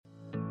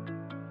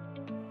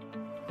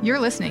You're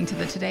listening to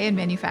the Today in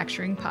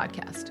Manufacturing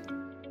podcast.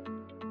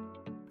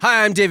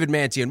 Hi, I'm David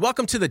Manti, and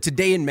welcome to the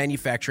Today in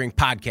Manufacturing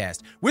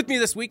podcast. With me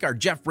this week are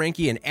Jeff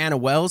Reinke and Anna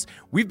Wells.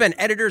 We've been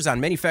editors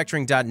on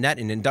manufacturing.net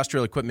and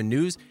Industrial Equipment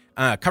News,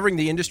 covering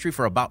the industry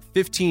for about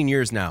 15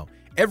 years now.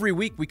 Every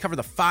week, we cover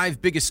the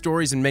 5 biggest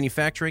stories in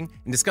manufacturing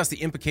and discuss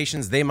the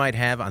implications they might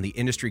have on the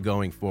industry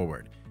going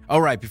forward.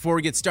 All right, before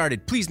we get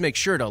started, please make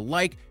sure to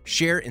like,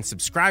 share, and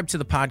subscribe to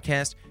the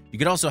podcast. You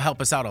could also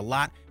help us out a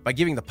lot by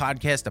giving the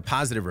podcast a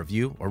positive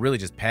review or really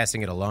just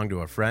passing it along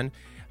to a friend.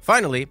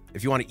 Finally,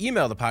 if you want to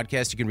email the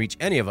podcast, you can reach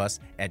any of us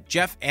at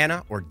Jeff,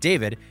 Anna, or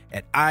David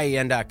at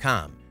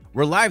IEN.com.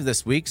 We're live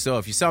this week, so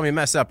if you saw me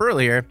mess up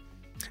earlier,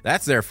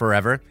 that's there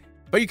forever.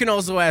 But you can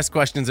also ask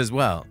questions as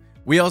well.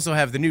 We also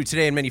have the new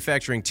Today in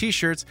Manufacturing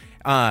t-shirts.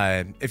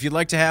 If you'd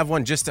like to have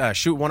one, just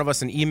shoot one of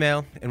us an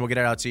email, and we'll get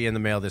it out to you in the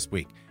mail this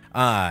week.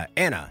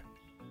 Anna,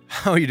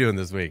 how are you doing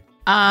this week?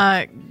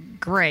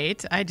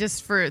 Great.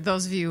 For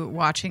those of you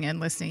watching and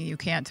listening, you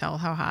can't tell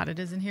how hot it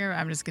is in here.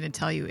 I'm just going to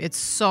tell you, it's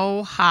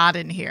so hot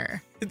in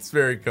here. It's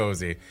very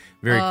cozy.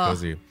 Very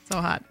cozy.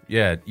 So hot.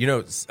 Yeah. You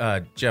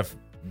know, Jeff,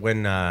 when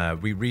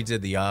we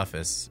redid The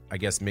Office, I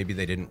guess maybe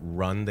they didn't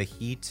run the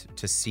heat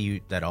to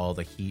see that all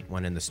the heat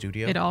went in the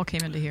studio. It all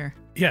came into here.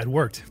 Yeah, it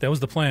worked. That was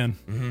the plan.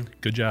 Mm-hmm.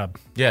 Good job.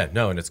 Yeah,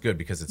 no, and it's good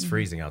because it's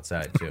freezing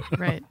outside, too.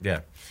 Right.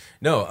 Yeah.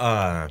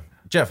 No,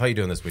 Jeff, how you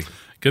doing this week?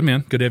 Good,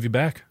 man. Good to have you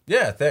back.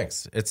 Yeah,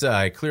 thanks. It's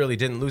I clearly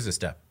didn't lose a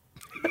step.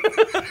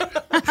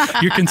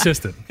 You're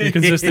consistent. You're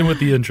consistent with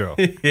the intro.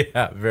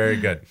 Yeah, very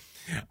good.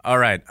 All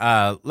right,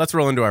 let's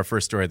roll into our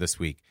first story this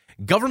week.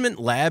 Government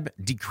lab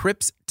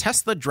decrypts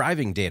Tesla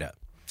driving data.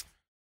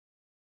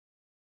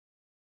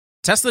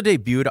 Tesla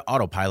debuted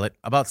Autopilot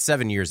about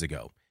 7 years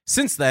ago.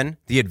 Since then,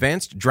 the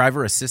advanced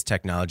driver assist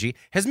technology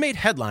has made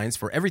headlines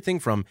for everything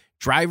from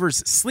drivers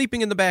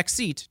sleeping in the back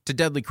seat to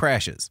deadly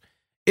crashes.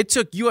 It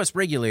took U.S.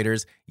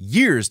 regulators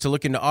years to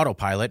look into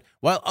Autopilot,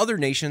 while other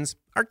nations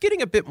are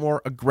getting a bit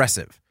more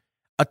aggressive.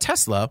 A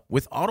Tesla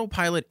with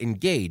Autopilot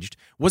engaged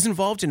was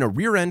involved in a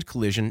rear-end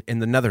collision in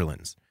the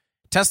Netherlands.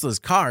 Tesla's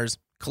cars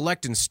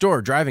collect and store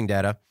driving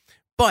data,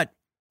 but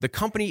the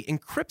company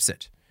encrypts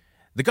it.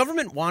 The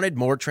government wanted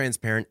more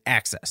transparent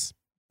access,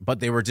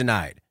 but they were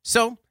denied.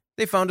 So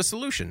they found a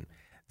solution.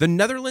 The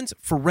Netherlands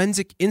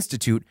Forensic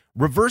Institute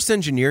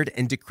reverse-engineered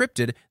and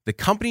decrypted the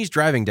company's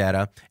driving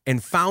data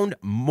and found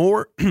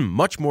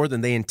much more than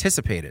they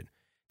anticipated.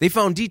 They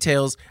found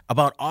details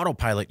about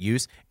Autopilot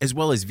use as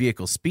well as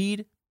vehicle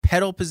speed,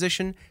 pedal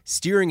position,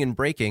 steering, and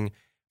braking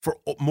for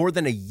more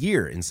than a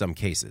year in some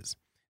cases.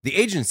 The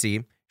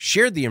agency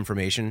shared the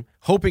information,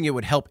 hoping it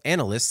would help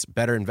analysts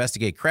better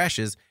investigate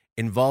crashes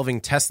involving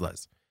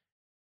Teslas.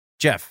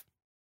 Jeff,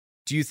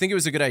 do you think it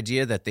was a good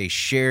idea that they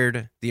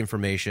shared the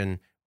information,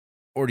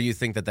 or do you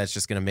think that that's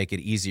just going to make it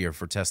easier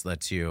for Tesla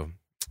to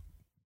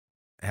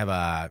have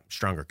a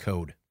stronger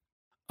code?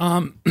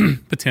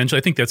 Potentially.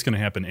 I think that's going to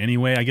happen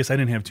anyway. I guess I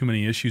didn't have too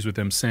many issues with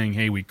them saying,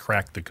 hey, we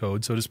cracked the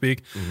code, so to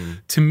speak. Mm-hmm.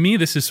 To me,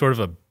 this is sort of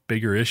a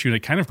bigger issue, and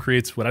it kind of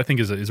creates what I think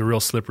is a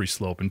real slippery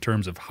slope in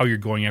terms of how you're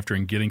going after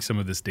and getting some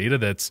of this data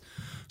that's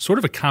sort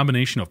of a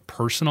combination of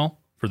personal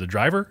for the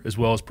driver as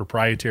well as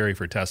proprietary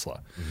for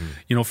Tesla. Mm-hmm.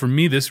 You know, for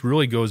me, this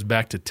really goes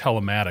back to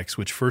telematics,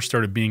 which first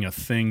started being a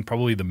thing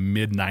probably the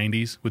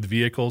mid-90s with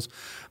vehicles.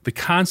 The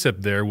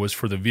concept there was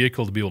for the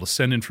vehicle to be able to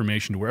send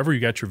information to wherever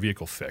you got your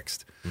vehicle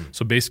fixed.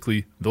 So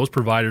basically, those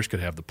providers could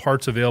have the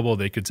parts available.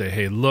 They could say,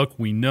 hey, look,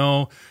 we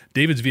know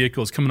David's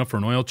vehicle is coming up for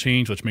an oil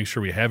change. Let's make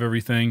sure we have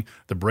everything.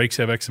 The brakes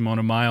have X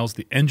amount of miles.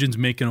 The engine's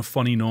making a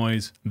funny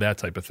noise, that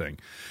type of thing.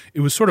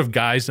 It was sort of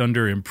guised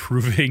under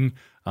improving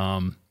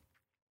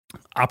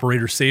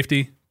operator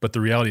safety, but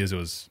the reality is it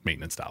was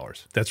maintenance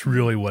dollars. That's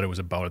really what it was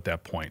about at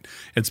that point,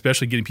 and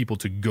especially getting people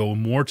to go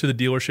more to the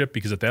dealership,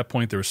 because at that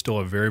point there was still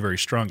a very, very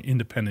strong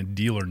independent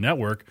dealer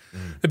network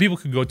that people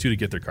could go to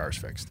get their cars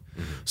fixed.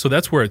 So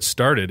that's where it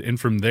started, and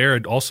from there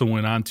it also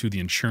went on to the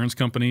insurance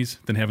companies,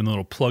 then having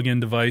little plug-in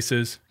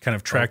devices, kind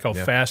of track how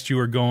fast you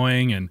were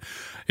going, and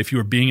if you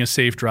were being a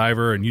safe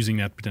driver, and using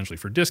that potentially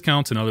for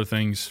discounts and other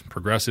things.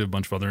 Progressive, a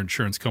bunch of other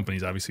insurance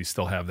companies obviously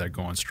still have that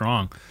going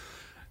strong.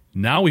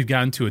 Now we've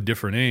gotten to a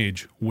different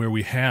age where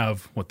we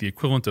have what the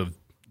equivalent of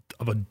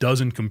a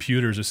dozen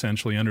computers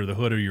essentially under the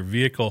hood of your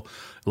vehicle,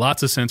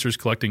 lots of sensors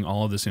collecting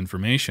all of this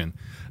information.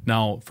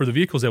 Now, for the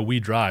vehicles that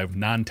we drive,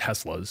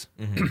 non-Teslas,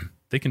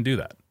 they can do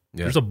that.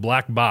 Yeah. There's a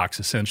black box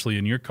essentially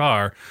in your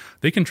car.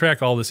 They can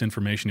track all this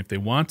information if they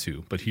want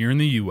to, but here in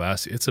the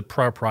U.S., it's a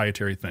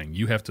proprietary thing.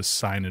 You have to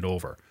sign it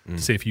over to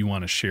say if you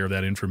want to share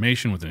that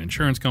information with an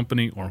insurance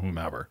company or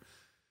whomever.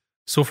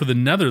 So for the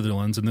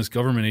Netherlands and this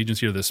government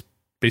agency, or this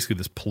basically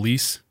this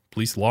police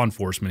law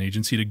enforcement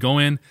agency, to go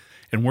in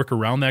and work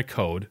around that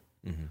code,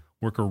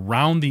 work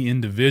around the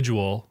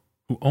individual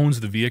who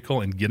owns the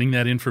vehicle and getting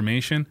that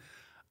information,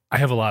 I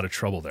have a lot of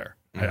trouble there.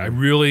 I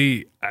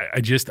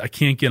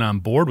can't get on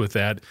board with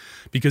that,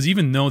 because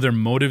even though their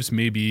motives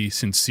may be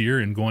sincere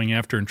in going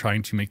after and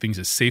trying to make things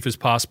as safe as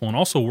possible, and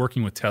also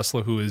working with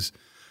Tesla, who is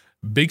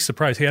Big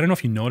surprise. Hey, I don't know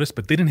if you noticed,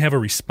 but they didn't have a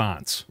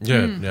response.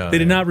 Yeah. They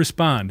did not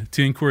respond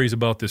to inquiries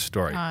about this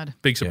story. Odd.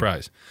 Big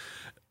surprise.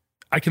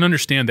 I can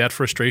understand that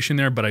frustration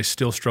there, but I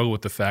still struggle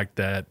with the fact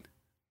that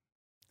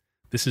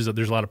there's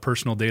a lot of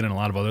personal data and a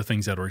lot of other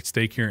things that are at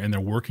stake here, and they're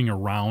working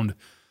around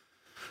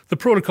the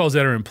protocols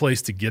that are in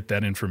place to get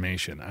that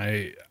information.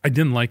 I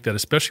didn't like that,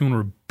 especially when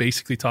we're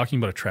basically talking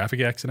about a traffic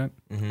accident.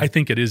 I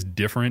think it is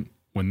different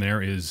when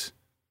there is,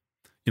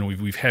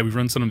 we've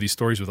run some of these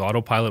stories with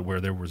autopilot where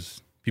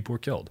people were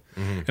killed.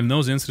 And in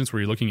those incidents where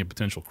you're looking at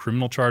potential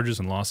criminal charges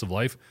and loss of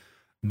life,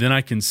 then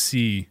I can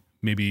see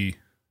maybe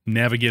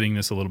navigating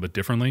this a little bit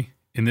differently.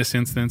 In this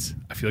instance,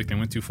 I feel like they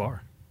went too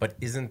far. But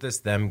isn't this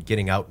them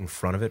getting out in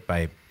front of it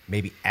by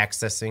maybe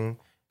accessing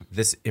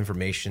this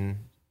information?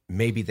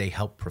 Maybe they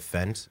help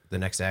prevent the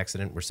next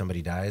accident where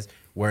somebody dies.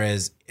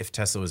 Whereas if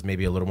Tesla was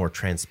maybe a little more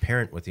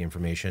transparent with the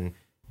information,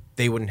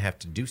 they wouldn't have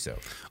to do so.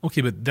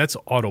 Okay, but that's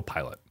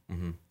autopilot.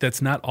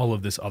 That's not all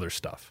of this other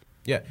stuff.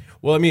 Yeah.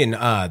 Well,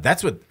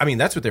 that's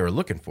what they were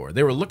looking for.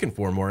 They were looking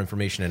for more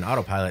information in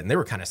autopilot, and they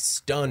were kind of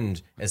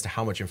stunned as to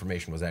how much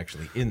information was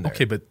actually in there.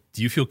 Okay, but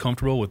do you feel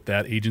comfortable with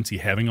that agency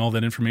having all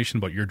that information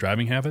about your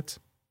driving habits?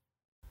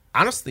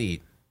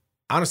 Honestly,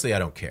 I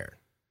don't care.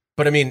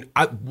 But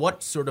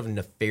what sort of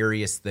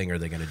nefarious thing are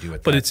they going to do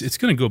with that? But it's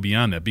going to go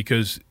beyond that,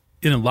 because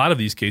in a lot of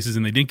these cases,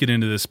 and they didn't get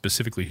into this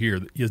specifically here,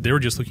 they were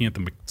just looking at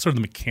the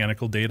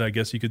mechanical data, I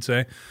guess you could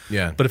say.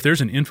 Yeah. But if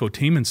there's an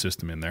infotainment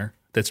system in there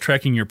that's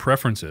tracking your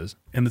preferences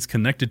and that's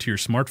connected to your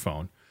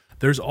smartphone,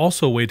 there's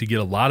also a way to get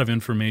a lot of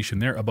information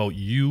there about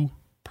you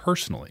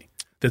personally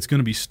that's going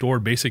to be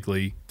stored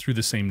basically through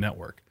the same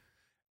network.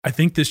 I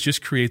think this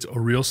just creates a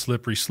real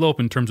slippery slope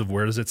in terms of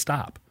where does it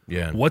stop?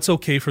 Yeah. What's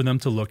okay for them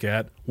to look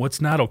at? What's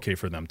not okay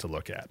for them to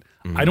look at?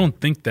 I don't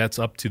think that's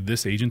up to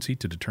this agency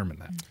to determine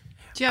that.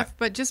 Jeff,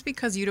 but just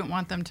because you don't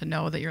want them to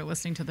know that you're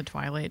listening to the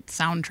Twilight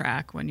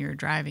soundtrack when you're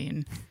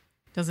driving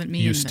doesn't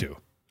mean Used to.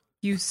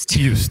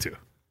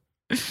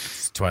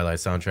 Is Twilight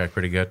soundtrack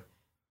pretty good?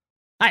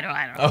 I know.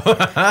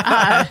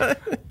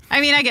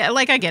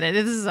 I get it.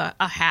 This is a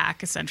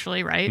hack,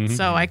 essentially, right?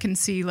 So I can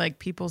see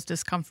people's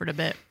discomfort a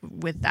bit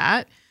with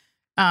that.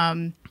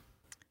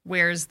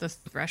 Where's the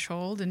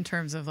threshold in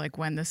terms of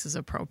when this is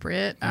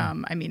appropriate?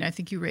 I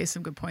think you raised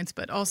some good points,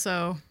 but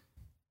also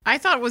I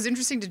thought it was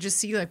interesting to just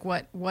see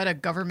what a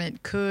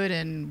government could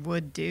and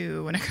would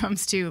do when it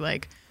comes to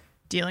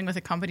dealing with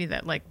a company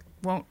that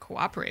won't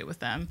cooperate with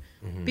them,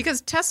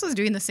 because Tesla's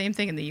doing the same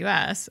thing in the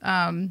U.S.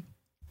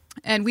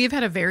 And we've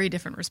had a very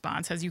different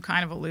response, as you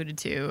kind of alluded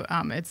to.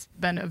 It's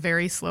been a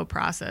very slow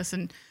process,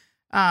 and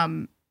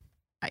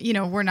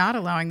we're not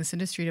allowing this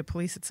industry to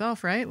police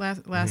itself, right?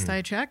 Last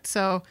I checked,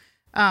 so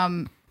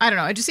I don't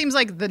know. It just seems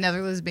like the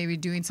Netherlands may be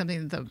doing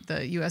something that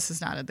the U.S.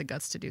 has not had the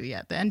guts to do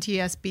yet. The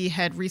NTSB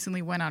had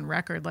recently went on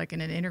record,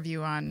 in an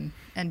interview on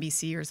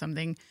NBC or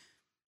something,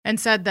 and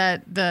said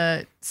that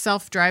the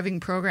self-driving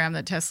program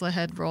that Tesla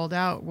had rolled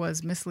out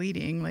was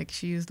misleading.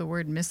 She used the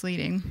word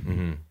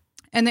misleading.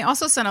 And they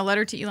also sent a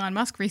letter to Elon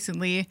Musk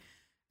recently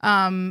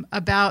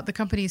about the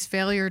company's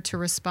failure to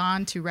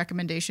respond to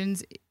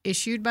recommendations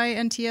issued by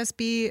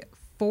NTSB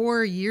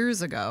 4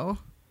 years ago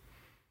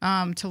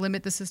to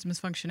limit the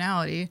system's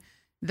functionality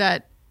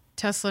that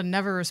Tesla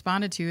never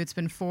responded to. It's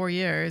been 4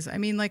 years.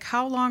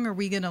 How long are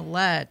we going to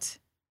let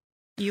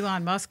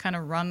Elon Musk kind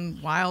of run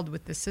wild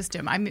with the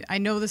system? I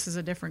know this is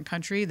a different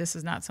country. This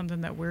is not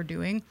something that we're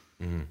doing.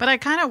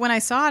 But when I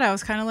saw it, I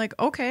was kind of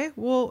okay,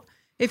 well,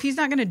 if he's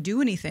not going to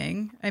do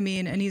anything, and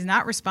he's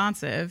not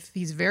responsive,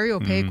 he's very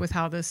opaque with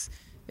how this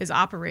is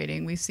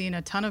operating. We've seen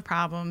a ton of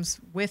problems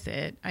with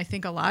it. I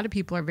think a lot of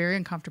people are very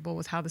uncomfortable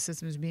with how the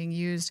system is being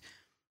used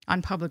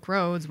on public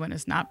roads when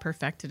it's not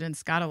perfected and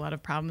it's got a lot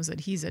of problems that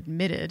he's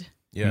admitted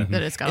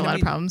that it's got a lot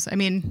of problems.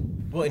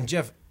 Well, and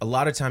Jeff, a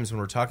lot of times when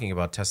we're talking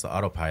about Tesla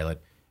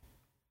Autopilot,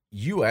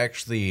 you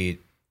actually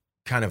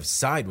kind of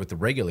side with the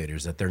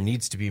regulators that there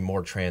needs to be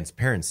more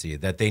transparency,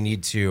 that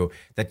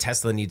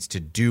Tesla needs to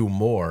do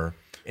more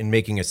in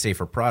making a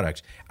safer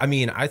product.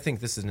 I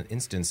think this is an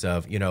instance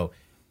of,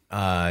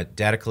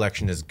 data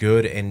collection is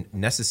good and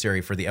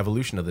necessary for the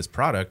evolution of this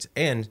product.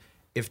 And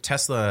if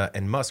Tesla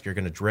and Musk are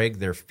going to drag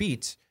their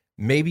feet,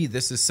 maybe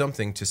this is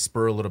something to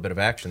spur a little bit of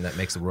action that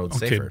makes the world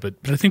safer. But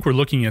I think we're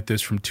looking at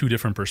this from two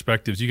different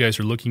perspectives. You guys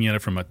are looking at it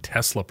from a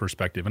Tesla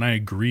perspective, and I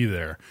agree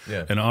there.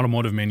 Yeah. An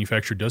automotive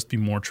manufacturer does be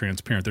more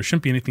transparent. There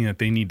shouldn't be anything that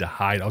they need to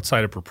hide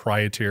outside of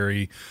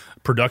proprietary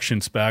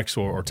production specs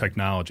or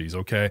technologies,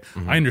 okay?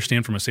 I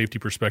understand from a safety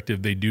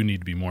perspective they do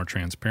need to be more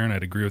transparent.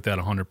 I'd agree with that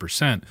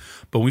 100%.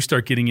 But when we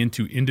start getting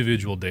into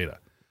individual data,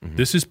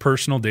 this is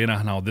personal data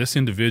on how this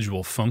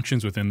individual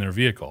functions within their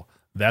vehicle.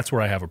 That's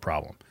where I have a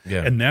problem.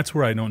 Yeah. And that's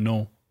where I don't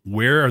know,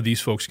 where are these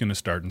folks going to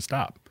start and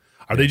stop?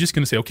 Are they just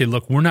going to say, okay,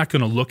 look, we're not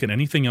going to look at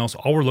anything else.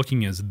 All we're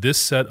looking is this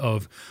set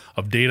of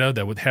data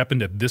that would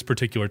happen at this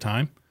particular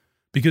time?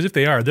 Because if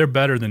they are, they're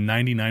better than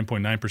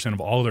 99.9%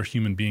 of all other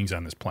human beings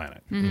on this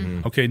planet.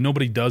 Okay,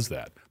 nobody does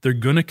that. They're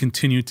going to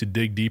continue to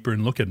dig deeper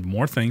and look at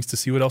more things to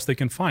see what else they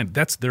can find.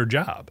 That's their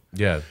job.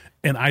 Yeah.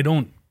 And I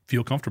don't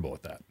feel comfortable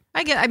with that.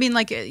 I mean,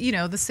 like,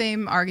 the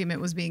same argument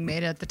was being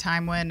made at the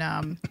time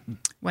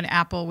when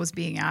Apple was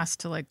being asked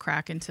to like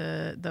crack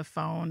into the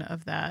phone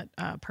of that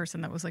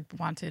person that was like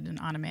wanted and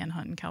on a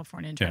manhunt in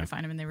California and trying to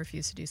find him, and they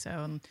refused to do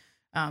so.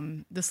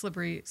 And the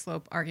slippery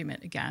slope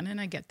argument again,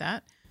 and I get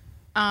that.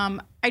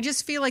 I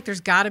just feel like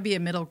there's got to be a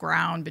middle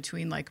ground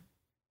between like,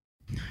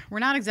 we're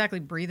not exactly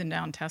breathing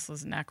down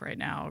Tesla's neck right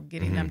now,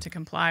 getting them to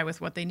comply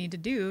with what they need to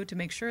do to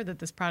make sure that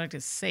this product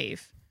is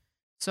safe.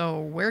 So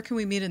where can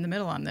we meet in the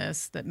middle on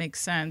this that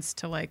makes sense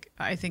to like,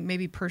 I think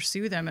maybe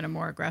pursue them in a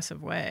more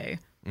aggressive way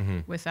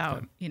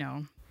without,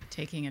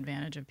 taking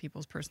advantage of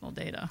people's personal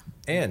data.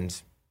 And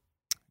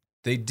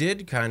they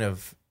did kind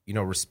of,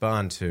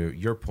 respond to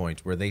your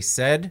point where they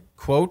said,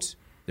 quote,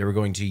 they were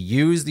going to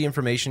use the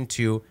information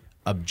to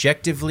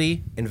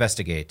objectively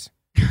investigate.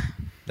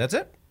 That's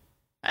it.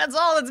 That's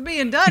all that's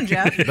being done,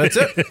 Jeff. That's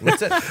it.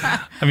 That's it.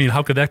 I mean,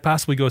 how could that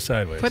possibly go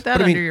sideways? Put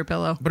that under your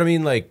pillow. But I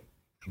mean, like,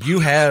 you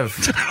have...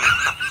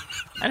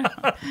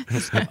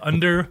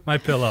 Under my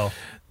pillow.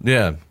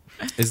 Yeah.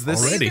 Is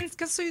this... Already?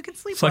 So you can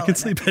sleep So well I can at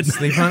sleep night. at night.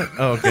 Sleep on it?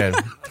 Oh, okay.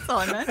 That's all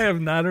I meant. I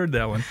have not heard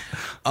that one.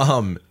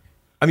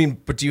 I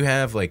mean, but do you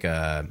have like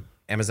a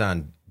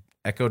Amazon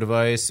Echo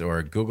device or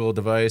a Google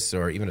device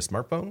or even a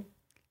smartphone?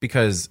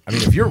 Because, I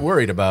mean, if you're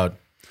worried about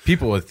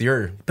people with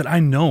your... But I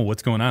know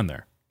what's going on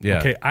there. Yeah.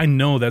 Okay, I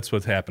know that's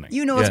what's happening.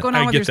 You know what's going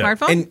on I with your get that.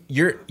 smartphone?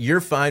 And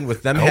you're fine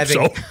with them I hope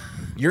having... so.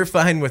 You're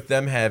fine with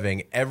them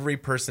having every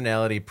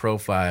personality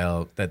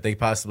profile that they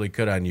possibly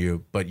could on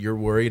you, but you're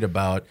worried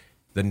about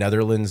the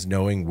Netherlands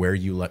knowing where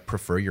you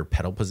prefer your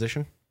pedal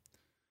position?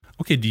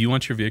 Okay, do you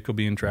want your vehicle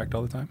being tracked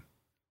all the time?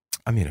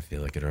 I mean, I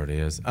feel like it already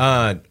is.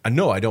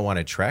 No, I don't want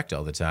it tracked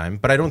all the time,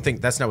 but I don't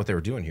think that's not what they were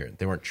doing here.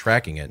 They weren't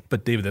tracking it.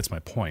 But David, that's my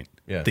point.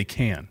 Yeah. They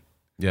can.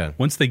 Yeah.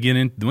 Once they get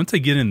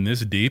in this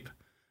deep,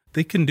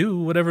 they can do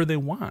whatever they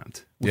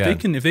want. Yeah.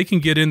 If they can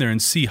get in there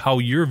and see how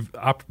your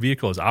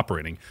vehicle is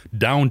operating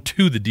down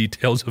to the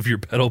details of your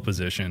pedal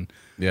position,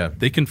 Yeah.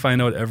 they can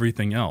find out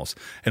everything else.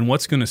 And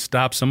what's going to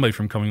stop somebody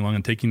from coming along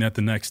and taking that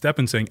the next step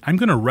and saying, I'm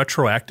going to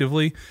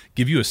retroactively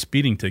give you a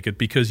speeding ticket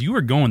because you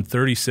were going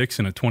 36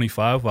 and a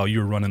 25 while you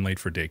were running late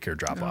for daycare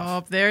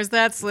drop-off. Oh, there's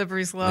that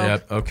slippery slope.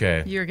 Yep.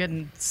 Okay. You're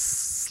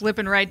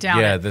slipping right down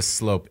Yeah, it. this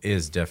slope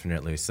is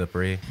definitely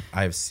slippery.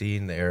 I've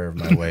seen the error of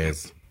my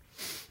ways.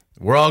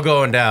 We're all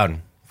going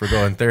down for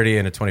going 30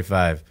 and a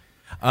 25.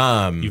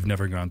 You've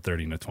never gone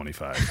 30 and a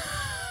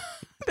 25.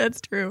 That's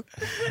true.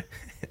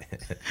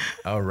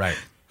 All right.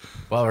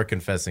 While we're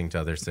confessing to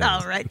other sins.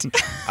 All right.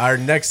 Our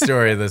next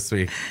story this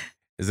week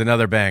is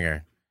another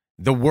banger.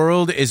 The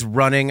world is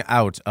running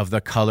out of the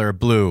color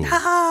blue.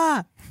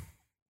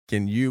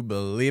 Can you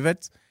believe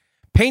it?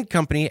 Paint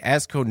company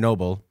Asco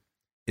Noble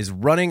is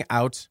running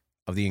out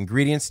of the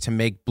ingredients to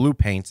make blue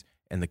paint,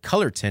 and the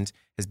color tint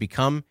has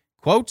become,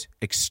 quote,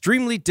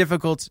 extremely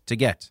difficult to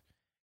get.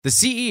 The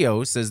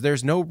CEO says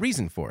there's no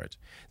reason for it.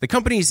 The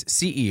company's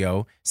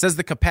CEO says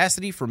the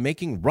capacity for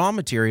making raw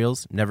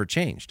materials never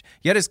changed,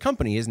 yet his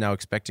company is now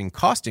expecting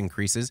cost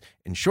increases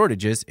and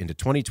shortages into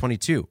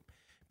 2022.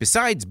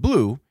 Besides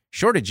blue,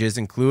 shortages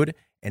include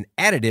an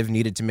additive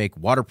needed to make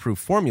waterproof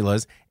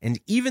formulas and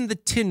even the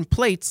tin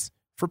plates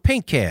for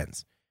paint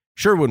cans.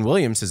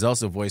 Sherwin-Williams has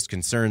also voiced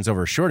concerns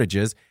over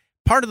shortages.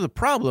 Part of the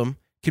problem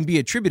can be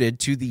attributed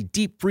to the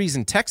deep freeze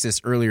in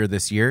Texas earlier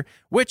this year,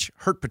 which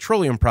hurt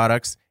petroleum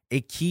products,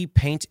 a key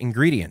paint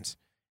ingredient.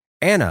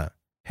 Anna,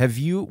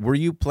 were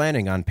you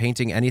planning on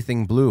painting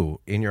anything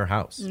blue in your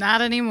house?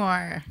 Not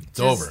anymore. It's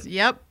over.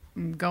 Yep.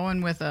 I'm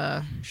going with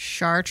a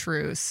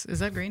chartreuse. Is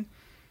that green?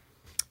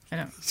 I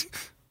don't.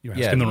 You're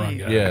asking the wrong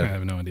guy. Yeah. I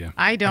have no idea.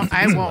 I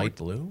won't. Light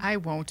blue? I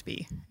won't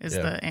be, is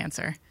Yeah. the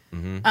answer.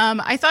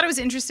 I thought it was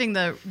interesting.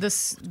 The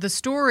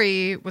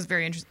story was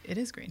very interesting. It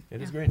is green.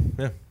 It is green.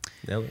 Yeah.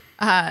 Nailed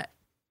it.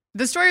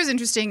 The story was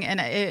interesting,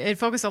 and it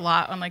focused a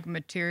lot on like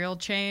material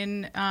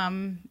chain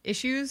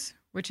issues,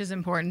 which is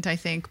important, I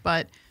think.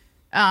 But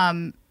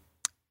I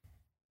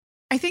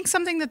think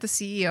something that the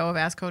CEO of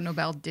Asco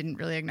Nobel didn't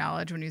really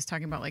acknowledge when he was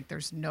talking about like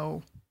there's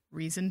no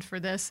reason for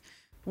this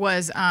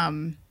was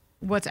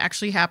what's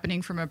actually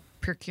happening from a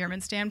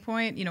procurement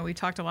standpoint. You know, we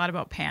talked a lot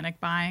about panic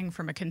buying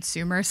from a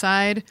consumer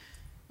side.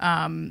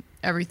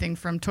 Everything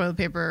from toilet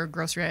paper,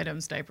 grocery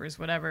items, diapers,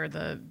 whatever,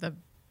 the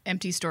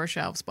empty store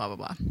shelves, blah, blah,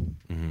 blah.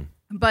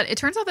 But it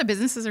turns out that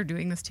businesses are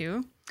doing this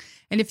too.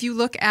 And if you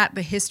look at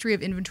the history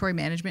of inventory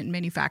management and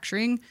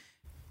manufacturing,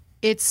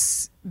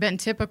 it's been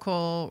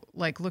typical,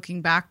 like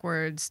looking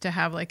backwards, to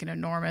have like an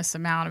enormous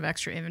amount of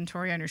extra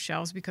inventory on your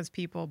shelves because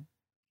people,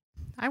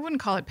 I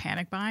wouldn't call it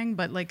panic buying,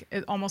 but like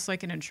almost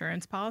like an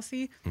insurance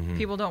policy.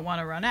 People don't want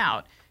to run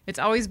out. It's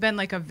always been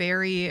like a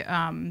very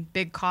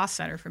big cost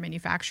center for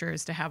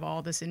manufacturers to have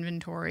all this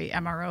inventory,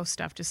 MRO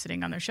stuff just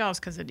sitting on their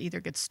shelves because it either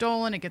gets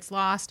stolen, it gets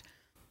lost,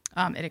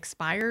 it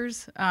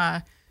expires.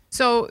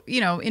 So,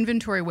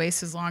 inventory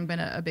waste has long been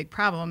a big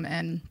problem.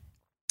 And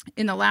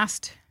in the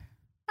last,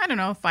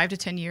 5 to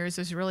 10 years,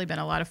 there's really been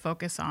a lot of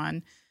focus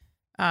on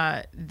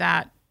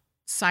that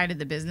side of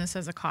the business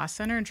as a cost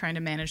center and trying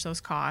to manage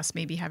those costs,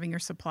 maybe having your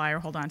supplier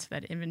hold on to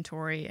that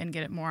inventory and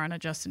get it more on a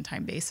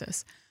just-in-time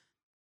basis.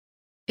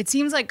 It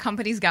seems like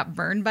companies got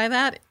burned by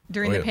that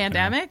during the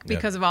pandemic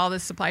because of all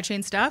this supply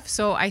chain stuff.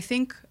 So I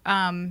think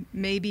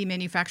maybe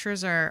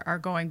manufacturers are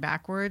going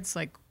backwards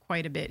like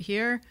quite a bit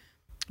here.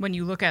 When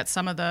you look at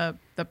some of the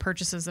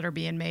purchases that are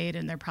being made,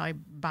 and they're probably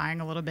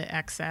buying a little bit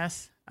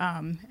excess.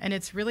 And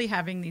it's really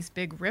having these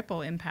big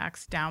ripple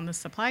impacts down the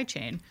supply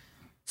chain.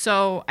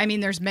 So, I mean,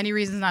 there's many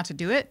reasons not to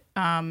do it.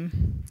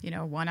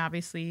 One,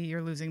 obviously,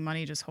 you're losing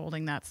money just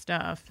holding that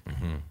stuff.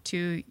 Mm-hmm.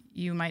 Two,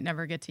 you might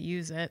never get to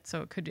use it.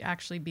 So it could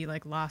actually be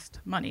like lost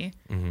money.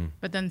 Mm-hmm.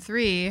 But then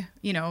three,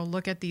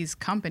 look at these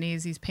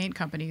companies, these paint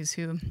companies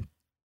who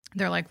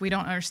they're like, we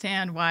don't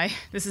understand why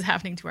this is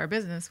happening to our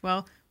business.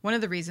 Well, one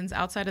of the reasons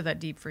outside of that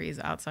deep freeze,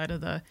 outside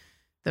of the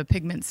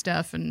pigment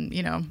stuff and,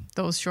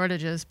 those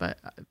shortages, but,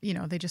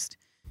 they just,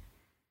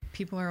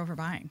 people are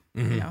overbuying,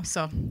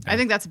 so I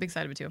think that's a big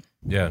side of it too.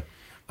 Yeah.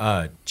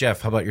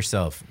 Jeff, how about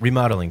yourself?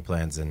 Remodeling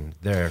plans and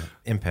their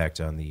impact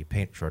on the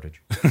paint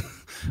shortage.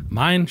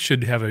 Mine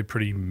should have a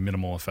pretty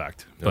minimal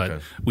effect,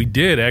 but we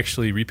did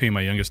actually repaint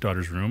my youngest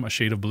daughter's room a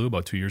shade of blue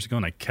about 2 years ago,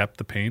 and I kept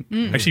the paint.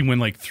 Actually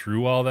went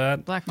through all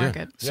that. Black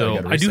market. Yeah.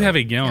 So I do have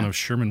a gallon of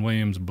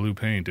Sherwin-Williams blue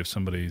paint if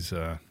somebody's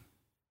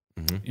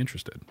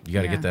interested. You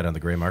got to get that on the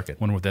gray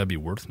market. Wonder what that'd be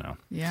worth now.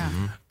 Yeah.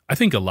 I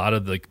think a lot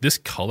of this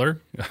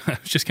color, I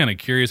was just kind of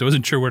curious. I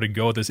wasn't sure where to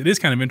go with this. It is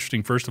kind of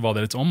interesting, first of all,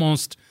 that it's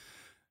almost,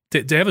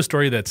 to have a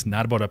story that's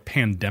not about a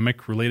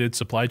pandemic-related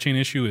supply chain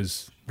issue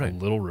is a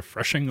little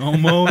refreshing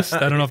almost.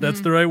 I don't know if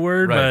that's the right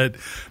word, but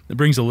it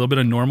brings a little bit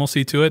of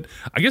normalcy to it.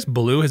 I guess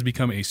blue has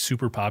become a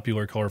super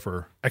popular color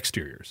for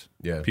exteriors.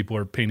 Yeah. People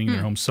are painting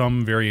their home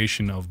some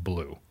variation of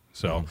blue.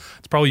 So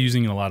it's probably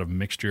using a lot of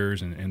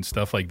mixtures and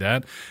stuff like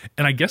that.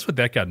 And I guess what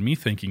that got me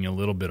thinking a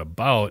little bit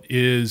about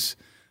is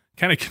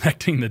kind of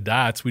connecting the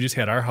dots. We just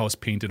had our house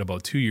painted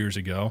about 2 years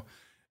ago.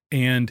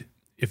 And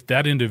if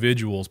that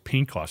individual's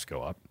paint costs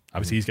go up,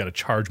 obviously he's got to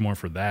charge more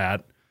for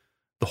that.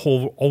 The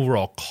whole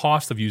overall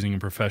cost of using a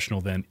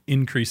professional then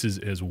increases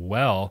as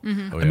well.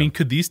 Mm-hmm. I mean,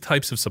 could these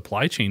types of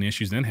supply chain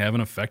issues then have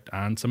an effect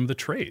on some of the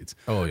trades?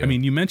 Oh, yeah. I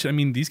mean, you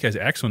mentioned, these guys,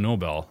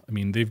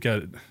 AkzoNobel, they've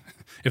got,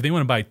 if they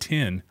want to buy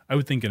 10, I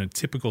would think in a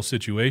typical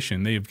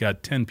situation, they've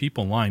got 10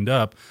 people lined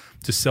up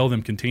to sell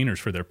them containers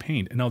for their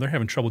paint. And now they're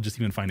having trouble just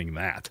even finding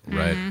that.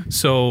 Right.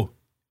 So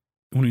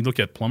when we look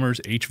at plumbers,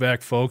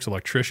 HVAC folks,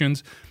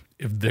 electricians,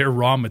 if their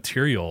raw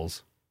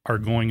materials are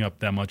going up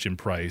that much in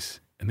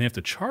price and they have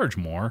to charge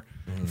more,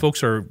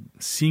 folks are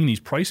seeing these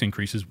price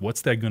increases.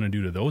 What's that going to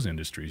do to those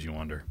industries, you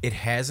wonder? It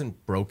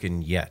hasn't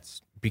broken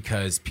yet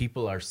because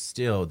people are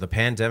still, the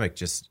pandemic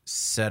just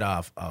set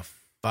off a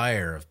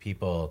fire of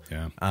people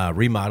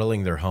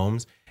remodeling their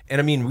homes.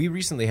 And we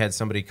recently had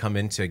somebody come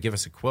in to give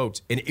us a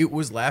quote, and it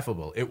was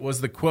laughable. It was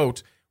the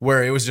quote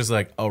where it was just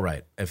like, all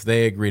right, if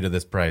they agree to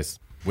this price,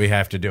 we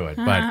have to do it.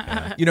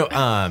 But,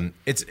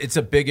 it's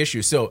a big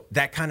issue. So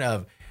that kind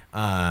of,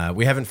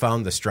 we haven't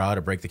found the straw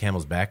to break the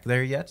camel's back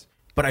there yet.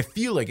 But I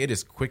feel like it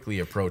is quickly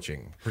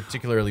approaching,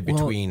 particularly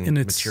between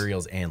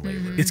materials and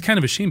labor. It's kind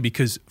of a shame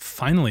because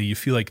finally you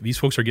feel like these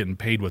folks are getting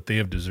paid what they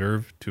have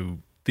deserved to.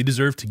 They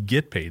deserve to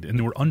get paid, and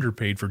they were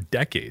underpaid for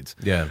decades.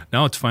 Yeah.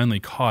 Now it's finally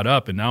caught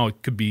up, and now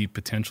it could be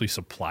potentially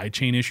supply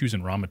chain issues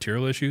and raw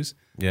material issues.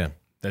 Yeah.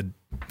 That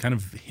kind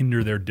of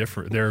hinder their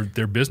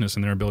business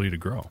and their ability to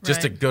grow. Right.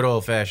 Just a good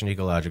old-fashioned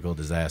ecological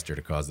disaster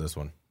to cause this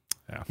one.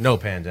 Yeah. No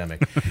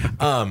pandemic.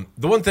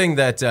 The one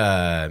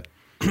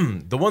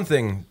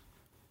thing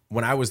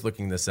when I was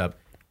looking this up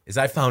is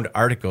I found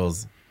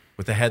articles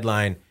with the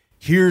headline,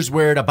 "Here's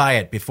where to buy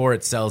it before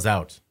it sells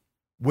out."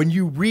 When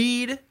you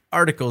read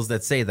articles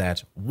that say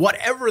that,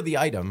 whatever the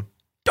item,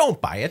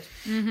 don't buy it.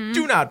 Mm-hmm.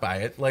 Do not buy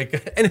it.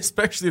 And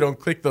especially don't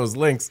click those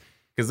links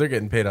because they're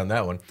getting paid on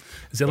that one.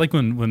 Is that like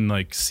when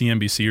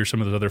CNBC or some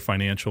of those other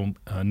financial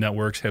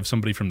networks have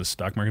somebody from the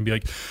stock market be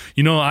like,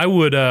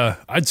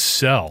 I'd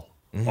sell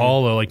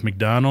all of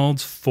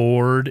McDonald's,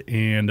 Ford,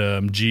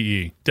 and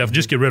GE.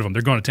 Just get rid of them.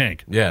 They're going to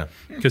tank. Yeah.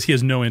 Because he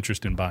has no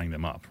interest in buying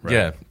them up. Right?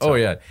 Yeah. So. Oh,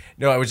 yeah.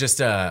 No, I was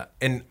just,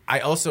 and I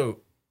also,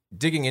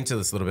 digging into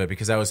this a little bit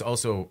because I was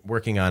also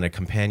working on a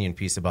companion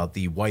piece about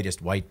the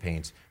whitest white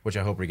paint, which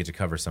I hope we get to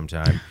cover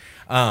sometime.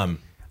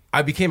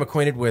 I became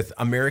acquainted with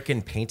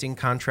American Painting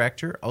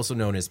Contractor, also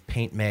known as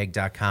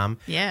paintmag.com.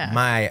 Yeah.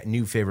 My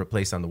new favorite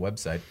place on the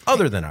website,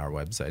 other than our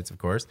websites, of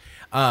course.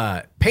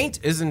 Paint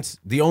isn't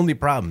the only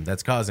problem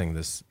that's causing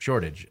this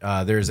shortage.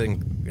 There's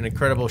an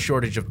incredible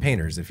shortage of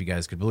painters, if you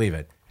guys could believe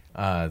it,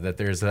 that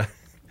there's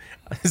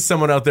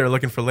someone out there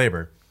looking for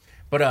labor.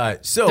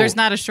 But so there's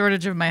not a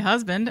shortage of my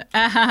husband.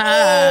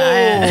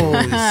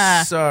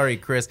 Oh, sorry,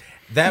 Chris.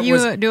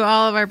 You do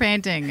all of our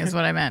painting, is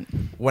what I meant.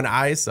 When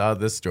I saw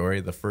this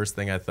story, the first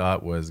thing I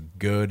thought was,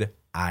 "Good.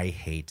 I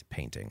hate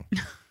painting."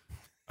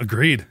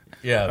 Agreed.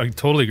 Yeah, I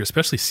totally agree.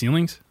 Especially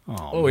ceilings.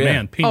 Oh yeah.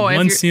 Man, paint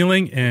one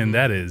ceiling, and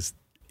that is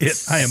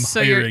it. I am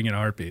hiring in a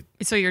heartbeat.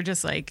 So you're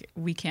just like,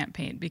 we can't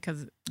paint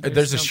because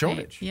there's a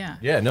shortage. Paint. Yeah.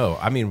 Yeah. No,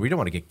 we don't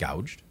want to get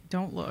gouged.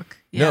 don't look.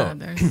 No. Yeah,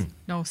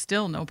 there's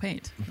still no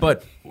paint.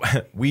 But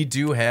we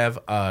do have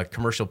a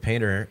commercial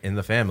painter in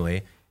the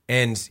family,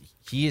 and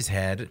he has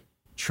had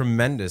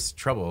tremendous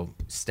trouble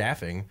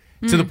staffing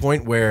to the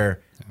point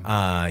where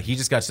he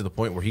just got to the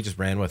point where he just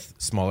ran with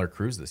smaller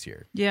crews this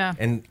year. Yeah.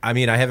 And I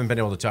mean, I haven't been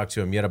able to talk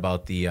to him yet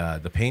about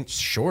the paint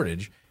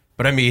shortage,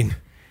 but I mean,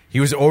 he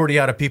was already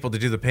out of people to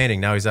do the painting.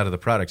 Now he's out of the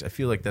product. I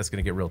feel like that's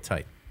going to get real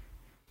tight.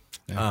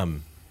 Yeah.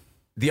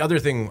 The other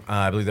thing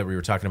I believe that we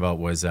were talking about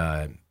was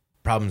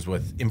problems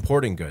with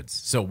importing goods.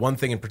 So one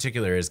thing in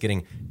particular is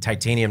getting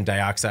titanium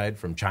dioxide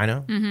from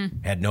China.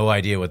 Had no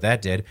idea what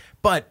that did,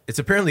 but it's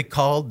apparently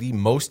called the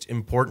most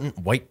important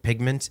white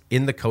pigment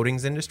in the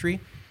coatings industry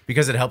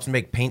because it helps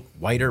make paint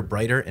whiter,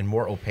 brighter, and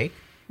more opaque.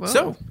 Whoa.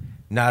 So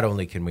not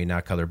only can we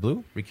not color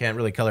blue, we can't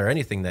really color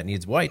anything that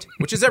needs white,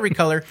 which is every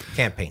color,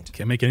 can't paint.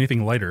 Can't make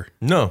anything lighter.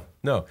 No.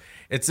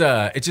 It's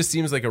it just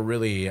seems like a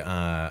really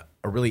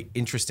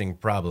interesting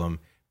problem.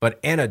 But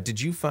Anna,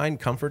 did you find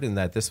comfort in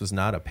that this was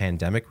not a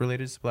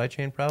pandemic-related supply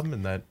chain problem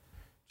and that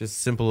just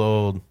simple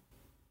old...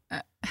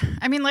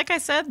 I mean, like I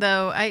said,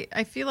 though,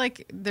 I feel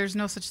like there's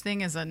no such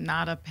thing as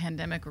not a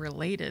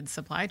pandemic-related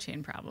supply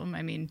chain problem.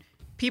 I mean,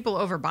 people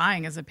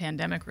overbuying is a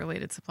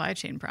pandemic-related supply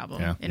chain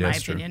problem, in my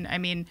opinion. True. I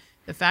mean,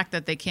 the fact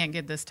that they can't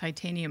get this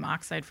titanium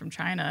oxide from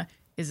China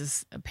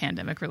is a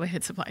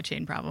pandemic-related supply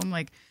chain problem.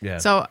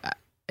 So,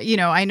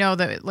 I know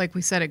that, like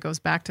we said, it goes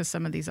back to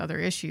some of these other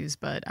issues,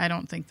 but I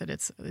don't think that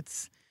it's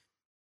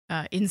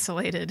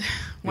insulated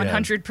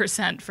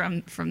 100%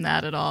 from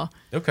that at all.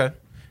 Okay.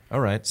 All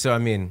right. So, I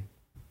mean,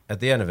 at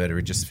the end of it,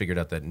 we just figured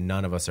out that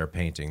none of us are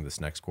painting this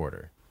next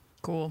quarter.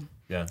 Cool.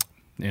 Yeah.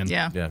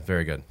 Yeah.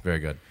 Very good. Very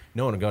good.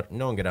 No one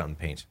get out and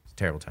paint. It's a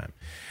terrible time.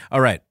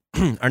 All right.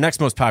 Our next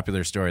most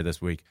popular story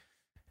this week.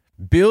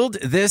 Build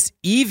this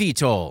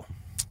eVTOL.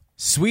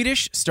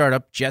 Swedish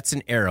startup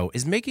Jetson Aero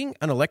is making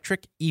an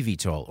electric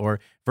eVTOL, or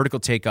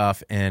vertical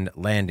takeoff and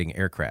landing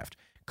aircraft,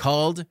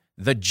 called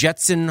the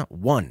Jetson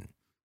 1.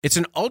 It's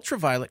an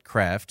ultraviolet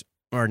craft,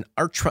 or an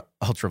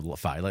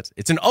ultraviolet.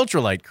 It's an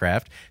ultralight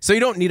craft, so you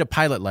don't need a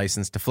pilot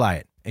license to fly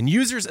it. And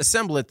users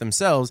assemble it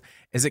themselves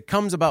as it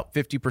comes about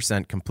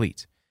 50%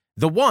 complete.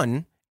 The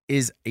 1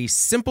 is a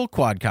simple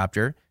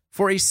quadcopter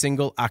for a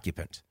single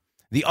occupant.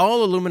 The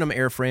all-aluminum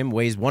airframe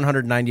weighs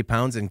 190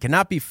 pounds and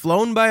cannot be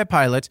flown by a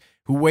pilot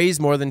who weighs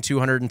more than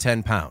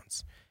 210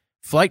 pounds.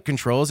 Flight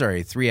controls are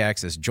a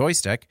 3-axis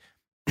joystick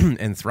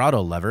and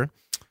throttle lever.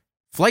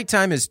 Flight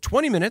time is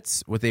 20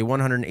 minutes with a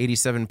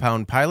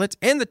 187-pound pilot,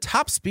 and the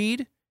top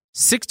speed,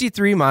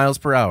 63 miles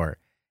per hour.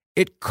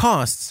 It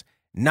costs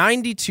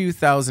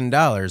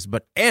 $92,000,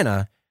 but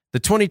Anna, the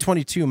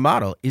 2022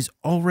 model, is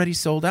already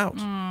sold out.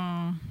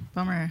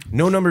 Bummer.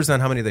 No numbers on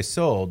how many they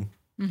sold,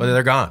 but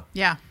they're gone.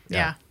 Yeah.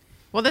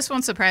 Well, this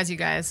won't surprise you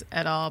guys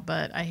at all,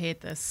 but I hate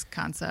this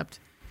concept.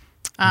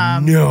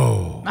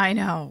 No. I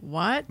know.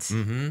 What?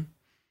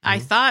 I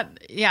thought,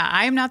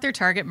 I am not their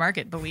target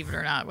market, believe it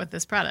or not, with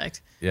this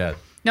product. Yeah.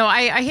 No,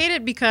 I hate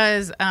it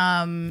because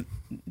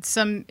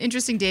some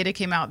interesting data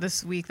came out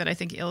this week that I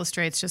think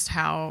illustrates just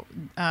how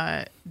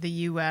the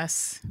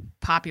U.S.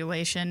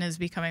 population is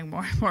becoming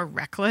more and more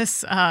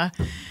reckless. The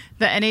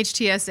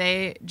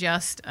NHTSA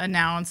just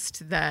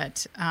announced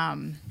that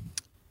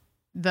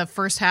the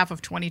first half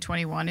of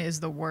 2021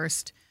 is the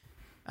worst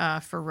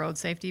for road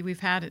safety we've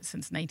had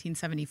since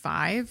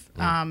 1975.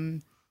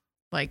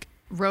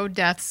 Road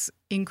deaths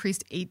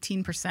increased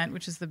 18%,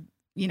 which is if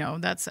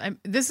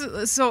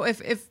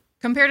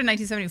compared to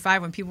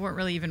 1975 when people weren't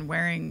really even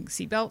wearing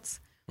seatbelts,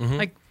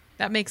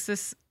 that makes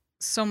this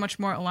so much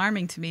more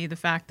alarming to me. The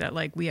fact that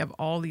we have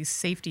all these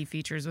safety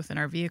features within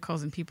our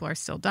vehicles and people are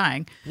still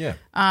dying. Yeah.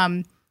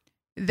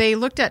 They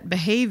looked at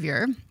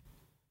behavior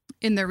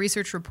in their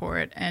research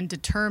report and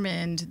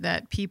determined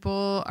that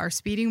people are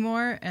speeding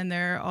more and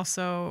they're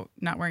also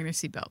not wearing their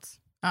seatbelts.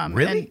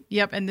 Really?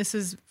 And this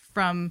is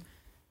from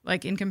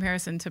in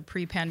comparison to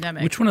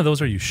pre-pandemic. Which one of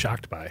those are you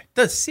shocked by?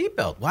 The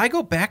seatbelt. Why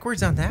go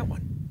backwards on that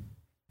one?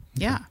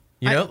 Yeah.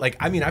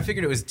 I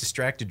figured it was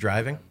distracted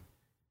driving.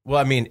 Well,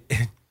 I mean,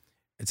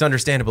 it's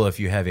understandable if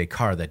you have a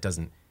car that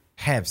doesn't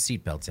have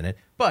seatbelts in it,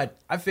 but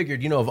I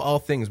figured, of all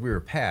things we were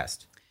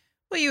past.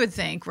 Well, you would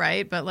think,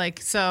 right? But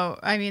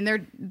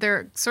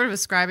they're sort of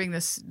ascribing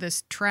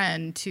this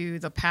trend to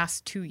the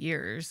past 2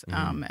 years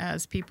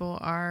as people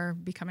are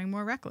becoming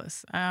more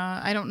reckless.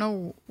 I don't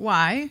know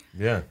why.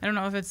 Yeah. I don't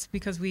know if it's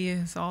because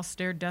we all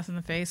stared death in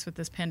the face with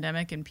this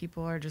pandemic and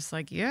people are just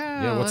what's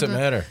it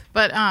matter?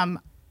 But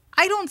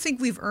I don't think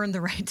we've earned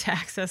the right to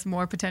access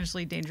more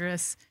potentially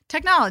dangerous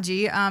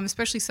technology,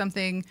 especially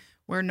something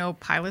where no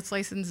pilot's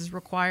license is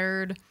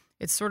required.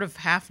 It's sort of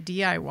half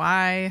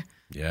DIY.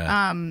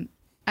 Yeah.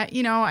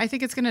 I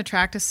think it's going to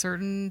attract a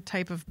certain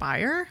type of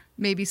buyer,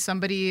 maybe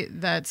somebody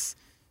that's,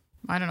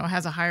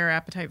 has a higher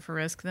appetite for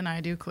risk than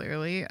I do,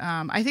 clearly.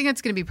 I think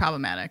it's going to be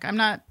problematic. I'm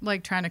not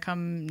trying to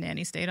come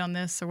nanny state on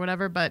this or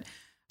whatever, but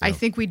no. I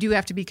think we do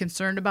have to be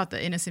concerned about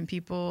the innocent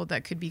people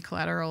that could be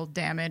collateral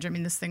damage. I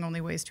mean, this thing only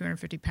weighs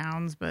 250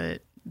 pounds,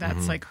 but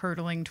that's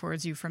hurtling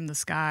towards you from the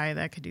sky.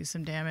 That could do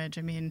some damage.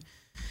 I mean,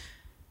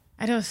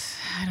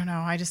 I don't know.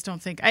 I just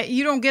don't think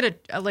you don't get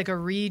a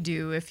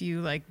redo if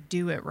you like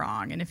do it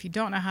wrong, and if you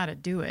don't know how to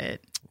do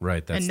it,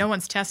 Right. and no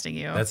one's testing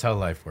you. That's how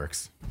life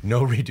works.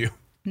 No redo.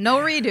 No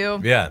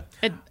redo. Yeah.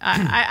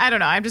 I don't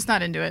know. I'm just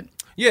not into it.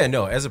 Yeah,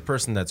 no, as a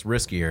person that's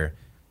riskier,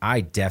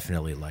 I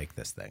definitely like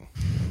this thing.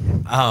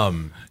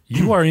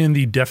 You are in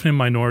the definite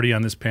minority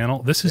on this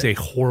panel. This is a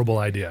horrible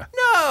idea.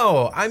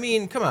 No, I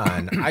mean, come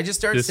on. I just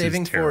started This is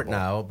saving for it terrible.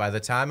 now. By the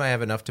time I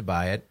have enough to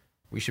buy it,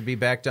 we should be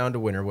back down to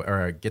winter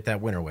or get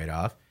that winter weight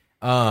off.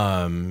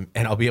 And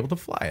I'll be able to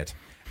fly it.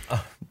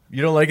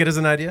 You don't like it as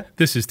an idea?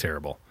 This is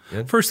terrible.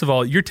 First of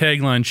all, your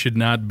tagline should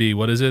not be,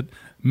 what is it?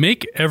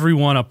 Make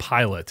everyone a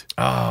pilot.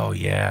 Oh,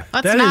 yeah.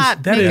 Let's That not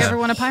is make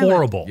everyone a pilot.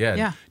 horrible. Yeah.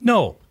 Yeah.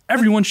 No,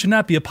 everyone should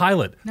not be a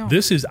pilot. No.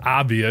 This is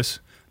obvious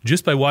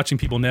just by watching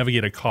people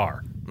navigate a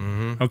car.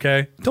 Mm-hmm.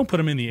 Okay? Don't put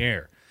them in the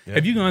air.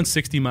 Have you gone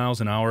 60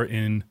 miles an hour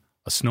in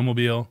a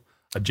snowmobile,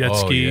 a jet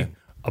Oh, ski, yeah.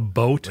 a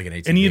boat, Like an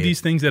ATV. any of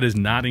these things that is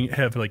not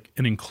have like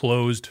an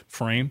enclosed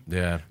frame?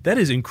 Yeah. That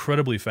is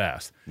incredibly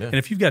fast. Yeah. And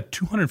if you've got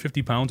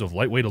 250 pounds of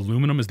lightweight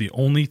aluminum as the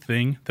only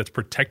thing that's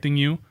protecting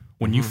you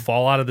when Mm-hmm. you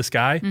fall out of the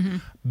sky,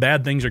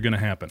 bad things are going to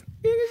happen.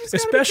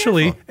 just gotta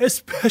be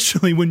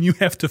Especially when you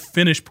have to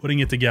finish putting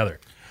it together.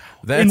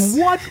 That's, In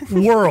what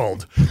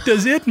world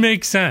does it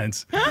make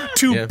sense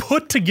to Yeah.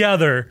 put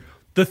together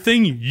the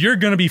thing you're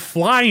going to be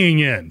flying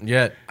in?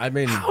 yeah, I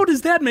mean, How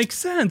does that make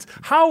sense?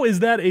 How is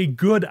that a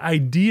good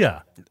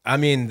idea?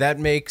 that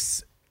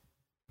makes...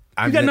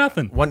 You got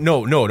nothing.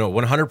 No,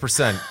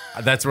 100%.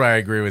 That's where I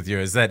agree with you,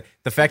 is that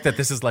the fact that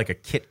this is like a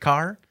kit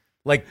car,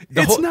 like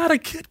It's not a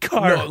kit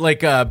car.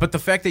 No, but the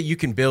fact that you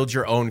can build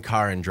your own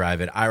car and drive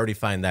it, I already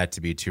find that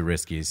to be too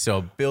risky.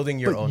 So building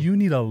your But own... you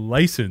need a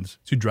license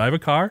to drive a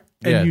car,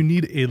 and Yeah. you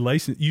need a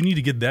license. You need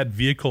to get that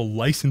vehicle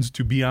licensed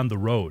to be on the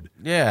road.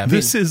 Yeah, I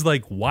This is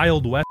like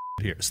Wild West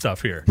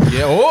stuff here.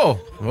 Yeah.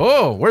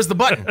 Oh, where's the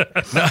button?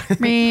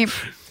 Meep.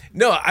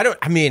 No, I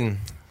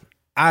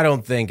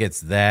don't think it's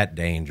that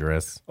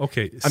dangerous.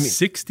 Okay,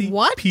 60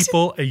 What?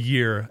 people a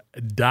year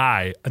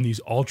die on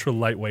these ultra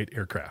lightweight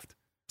aircraft.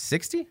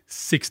 60?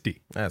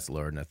 60. That's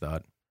lower than I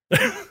thought.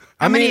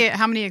 How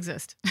many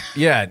exist?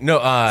 Yeah, no,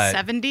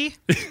 70?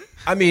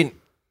 I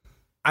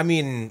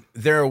mean,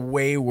 there are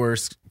way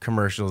worse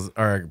commercials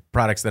or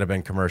products that have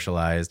been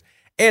commercialized.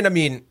 And I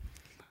mean,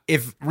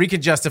 if we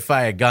could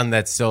justify a gun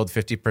that's sold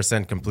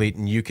 50% complete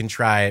and you can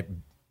try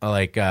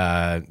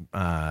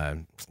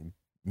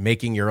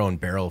making your own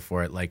barrel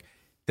for it, like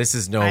this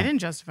is no... I didn't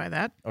justify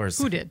that. Or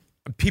Who did?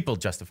 People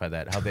justify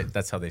that.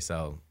 That's how they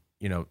sell,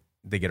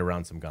 they get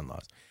around some gun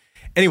laws.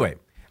 Anyway,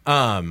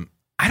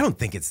 I don't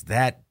think it's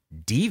that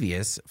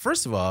devious.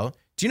 First of all,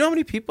 do you know how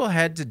many people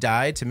had to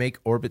die to make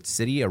Orbit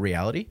City a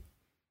reality?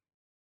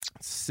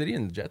 City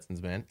and the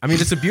Jetsons, man. I mean,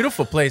 it's a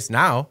beautiful place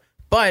now,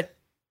 but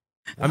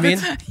I mean,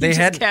 You they just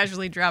had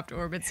casually dropped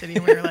Orbit City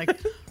and we were like,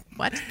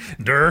 what?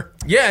 Durr.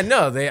 yeah,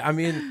 no,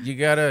 you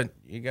gotta,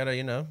 you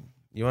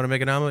want to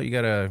make an omelet, you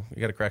gotta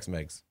crack some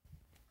eggs.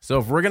 So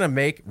if we're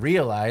gonna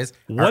realize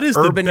What our is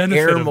the urban benefit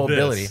air of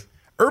mobility, this?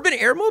 urban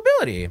air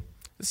mobility,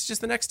 this is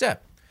just the next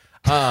step.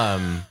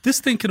 This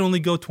thing can only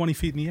go 20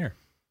 feet in the air.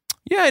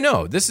 Yeah, I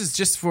know. This is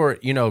just for,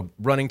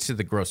 running to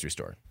the grocery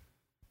store.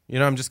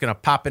 I'm just going to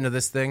pop into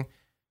this thing,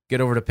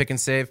 get over to Pick and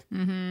Save,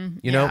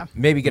 Yeah.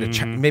 maybe get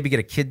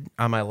a kid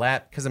on my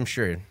lap, because I'm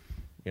sure,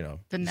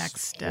 The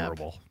next step.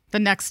 Horrible. The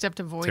next step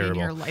to avoiding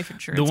Terrible. your life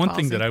insurance The one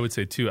policy. thing that I would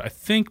say too, I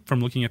think from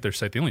looking at their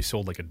site, they only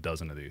sold like a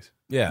dozen of these.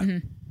 Yeah,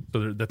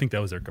 So I think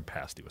that was their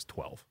capacity was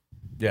 12.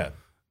 yeah.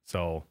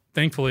 So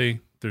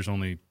thankfully, there's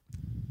only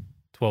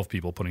 12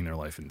 people putting their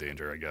life in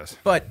danger, I guess,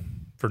 But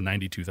for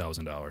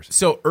 $92,000.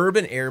 so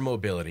urban air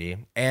mobility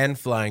and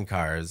flying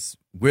cars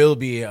will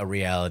be a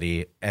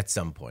reality at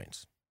some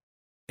point.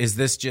 Is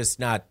this just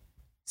not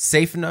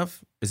safe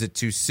enough? Is it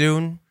too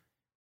soon?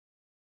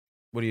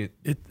 What do you...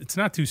 It's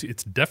not too.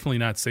 It's definitely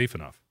not safe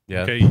enough.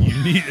 Yeah. Okay.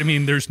 You need. I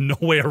mean, there's no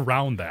way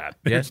around that.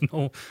 There's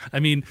no. I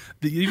mean,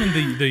 even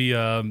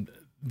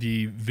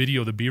the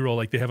video, the B-roll,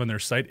 like they have on their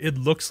site, it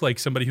looks like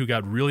somebody who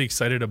got really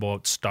excited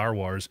about Star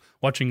Wars,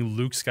 watching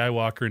Luke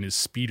Skywalker and his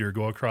speeder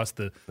go across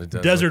the does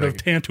desert look of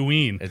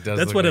Tatooine. it does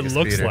That's look what like it a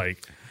looks speeder.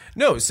 like.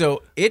 No,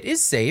 so it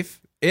is safe.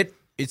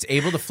 It's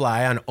able to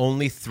fly on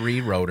only 3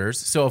 rotors.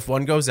 So if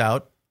one goes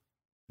out,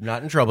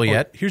 not in trouble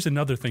yet. Here's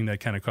another thing that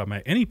kind of caught my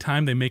eye.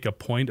 Anytime they make a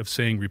point of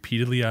saying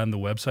repeatedly on the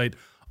website,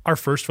 our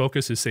first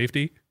focus is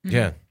safety.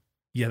 Yeah.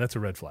 Yeah, that's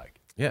a red flag.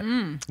 Yeah.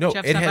 No,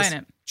 Jeff's it not has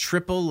buying it.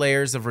 triple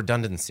layers of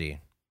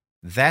redundancy.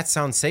 That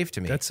sounds safe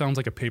to me. That sounds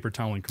like a paper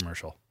toweling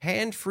commercial.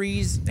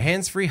 hands-free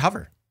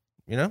hover,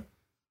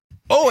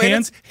 Oh,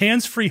 and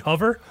Hands-free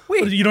hover?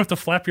 Wait. What, you don't have to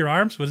flap your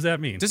arms? What does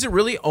that mean? does it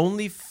really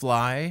only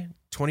fly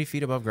 20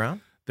 feet above ground?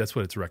 That's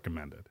what it's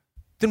recommended.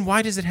 Then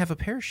why does it have a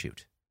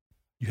parachute?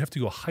 You have to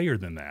go higher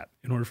than that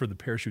in order for the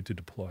parachute to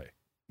deploy.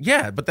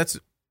 Yeah, but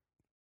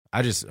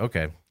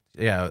okay.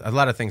 Yeah, a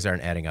lot of things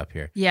aren't adding up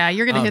here. Yeah,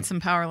 you're going to hit some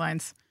power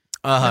lines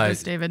with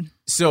this, David.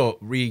 So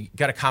we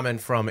got a comment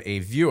from a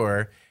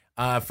viewer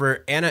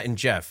for Anna and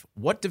Jeff.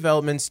 What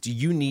developments do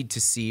you need to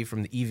see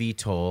from the EV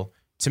toll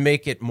to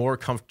make it more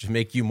to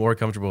make you more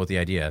comfortable with the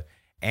idea,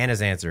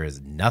 Anna's answer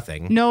is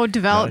nothing. No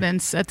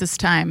developments at this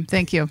time.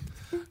 Thank you.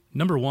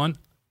 Number one,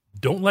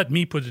 don't let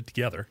me put it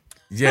together.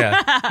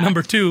 Yeah.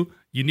 Number two,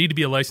 you need to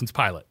be a licensed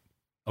pilot.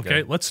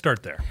 Okay, Good. let's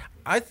start there.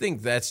 I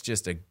think that's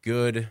just a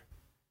good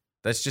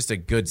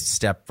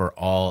step for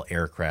all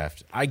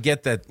aircraft. I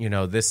get that,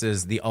 this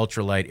is the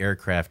ultralight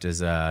aircraft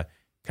is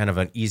kind of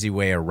an easy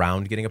way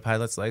around getting a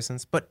pilot's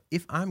license. But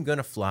if I'm going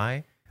to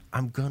fly,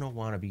 I'm going to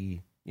want to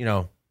be,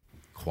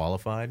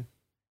 qualified.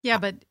 Yeah,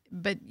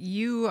 but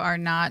you are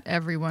not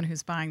everyone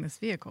who's buying this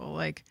vehicle.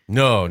 Like,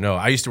 No.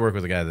 I used to work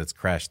with a guy that's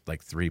crashed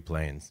like 3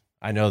 planes.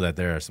 I know that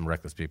there are some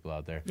reckless people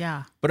out there.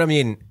 yeah. But I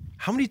mean,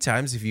 how many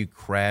times have you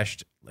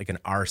crashed like an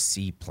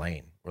RC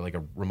plane or like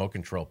a remote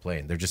control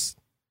plane? They're just,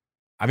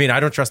 I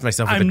don't trust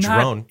myself with I'm a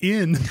not drone.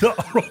 in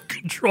the remote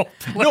control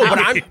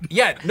plane.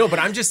 But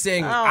I'm just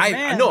saying,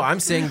 I'm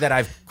saying that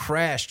I've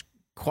crashed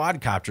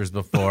quadcopters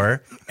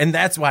before, and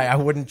that's why I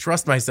wouldn't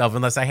trust myself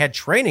unless I had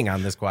training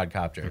on this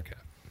quadcopter. Okay.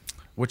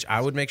 Which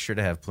I would make sure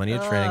to have plenty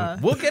of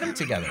training. We'll get them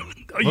together.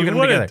 You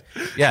wouldn't.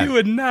 Yeah. You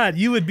would not.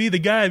 You would be the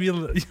guy,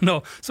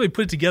 somebody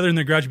put it together in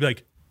their garage and be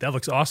like, that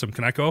looks awesome.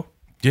 Can I go?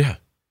 Yeah.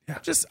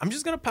 I'm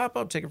just going to pop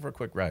up, take it for a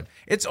quick ride.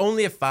 It's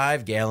only a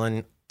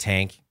 5-gallon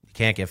tank. You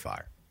can't get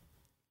far.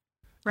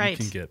 Right. You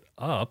can get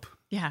up.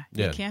 Yeah.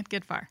 Yeah. You can't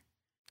get far.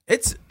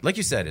 It's, like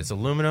you said, it's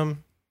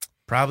aluminum,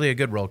 probably a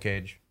good roll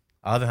cage.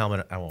 I'll have a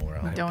helmet. I won't wear a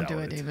helmet. Don't do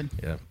it, David.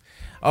 Yeah.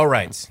 All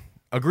right.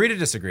 Agree to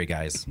disagree,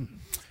 guys.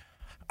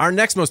 Our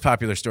next most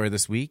popular story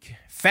this week,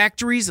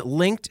 factories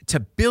linked to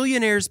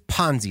billionaires'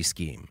 Ponzi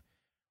scheme.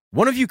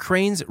 One of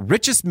Ukraine's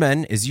richest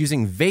men is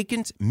using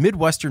vacant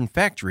Midwestern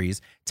factories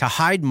to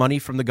hide money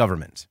from the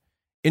government.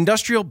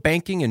 Industrial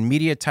banking and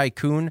media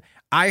tycoon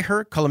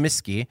Ihor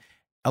Kolomiski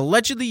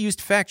allegedly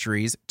used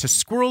factories to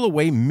squirrel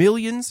away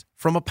millions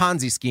from a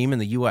Ponzi scheme in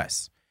the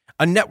U.S.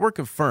 A network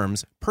of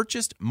firms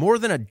purchased more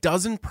than a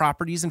dozen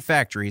properties and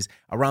factories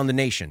around the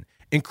nation,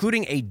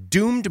 including a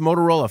doomed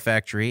Motorola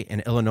factory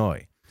in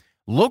Illinois.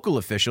 Local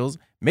officials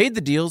made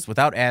the deals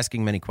without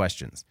asking many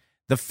questions.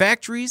 The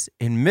factories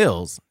and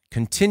mills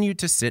continued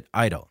to sit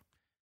idle.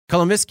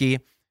 Kolomiski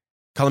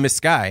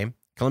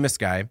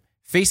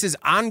faces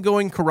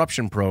ongoing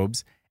corruption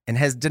probes and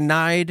has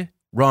denied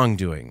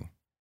wrongdoing.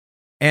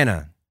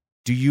 Anna,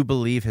 do you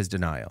believe his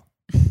denial?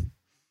 I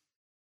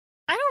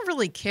don't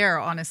really care,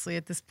 honestly,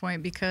 at this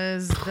point,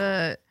 because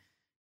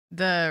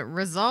the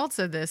results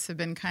of this have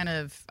been kind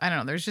of, I don't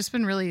know, there's just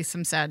been really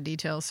some sad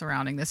details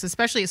surrounding this,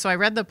 especially, so I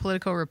read the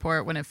Politico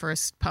report when it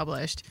first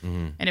published,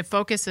 and it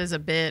focuses a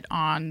bit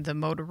on the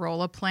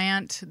Motorola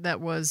plant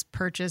that was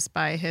purchased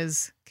by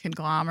his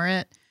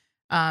conglomerate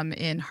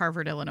in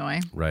Harvard, Illinois.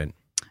 Right.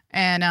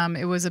 And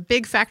it was a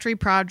big factory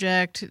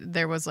project.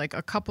 There was like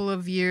a couple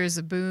of years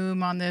of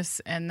boom on this,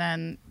 and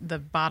then the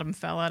bottom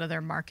fell out of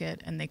their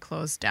market and they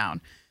closed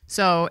down.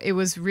 So it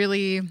was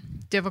really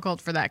difficult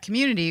for that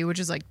community, which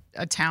is like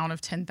a town of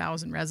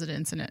 10,000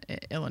 residents in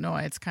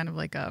Illinois. It's kind of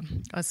like a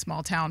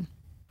small town.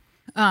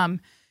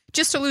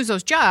 Just to lose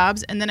those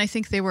jobs. And then I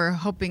think they were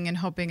hoping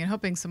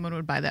someone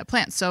would buy that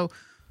plant. So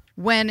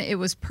when it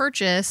was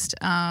purchased,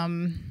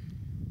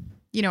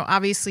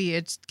 obviously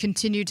it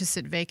continued to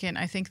sit vacant.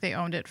 I think they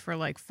owned it for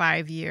like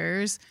 5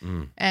 years.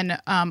 And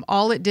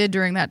all it did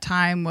during that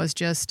time was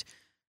just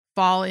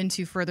fall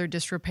into further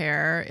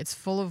disrepair. It's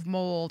full of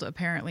mold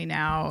apparently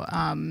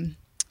now.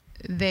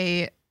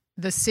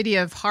 The city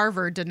of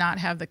Harvard did not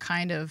have the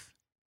kind of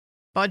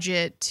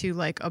budget to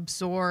like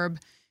absorb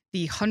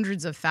the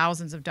hundreds of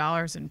thousands of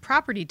dollars in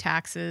property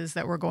taxes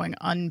that were going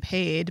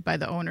unpaid by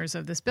the owners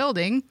of this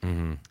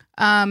building.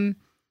 And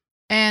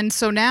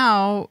so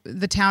now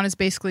the town is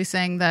basically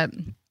saying that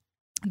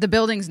the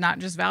building's not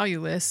just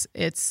valueless,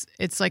 it's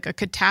like a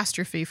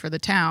catastrophe for the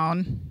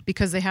town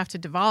because they have to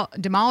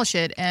demolish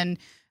it. And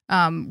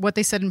what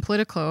they said in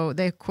Politico,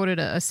 they quoted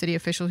a city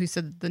official who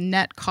said the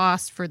net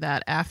cost for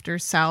that after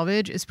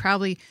salvage is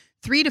probably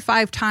 3 to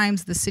 5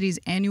 times the city's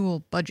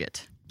annual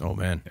budget. Oh,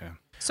 man. Yeah.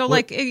 So,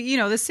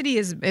 the city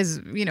is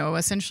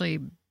essentially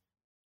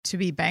to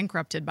be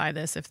bankrupted by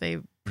this if they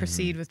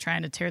proceed with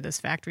trying to tear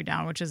this factory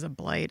down, which is a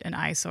blight, an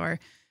eyesore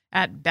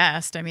at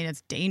best. I mean,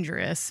 it's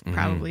dangerous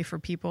probably for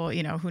people,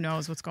 who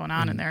knows what's going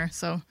on in there.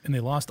 So, and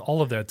they lost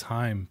all of that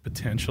time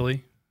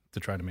potentially to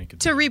try to make it.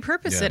 To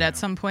repurpose it at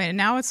some point. And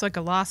now it's like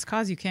a lost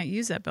cause. You can't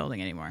use that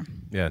building anymore.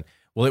 Yeah.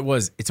 Well,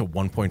 it's a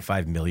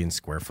 1.5 million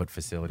square foot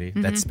facility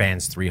that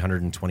spans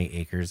 320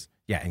 acres.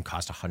 Yeah. And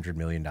cost $100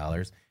 million.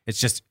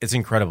 It's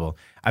incredible.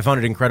 I found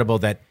it incredible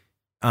that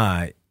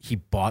he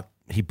bought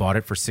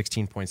it for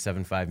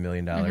 $16.75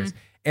 million.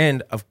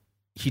 And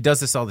he does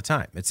this all the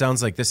time. It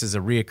sounds like this is a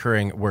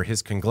reoccurring where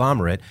his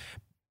conglomerate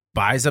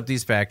buys up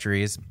these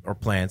factories or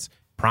plants,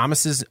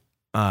 promises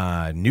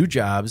new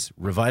jobs,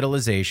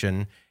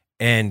 revitalization.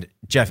 And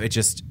Jeff, it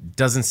just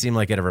doesn't seem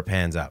like it ever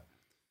pans out.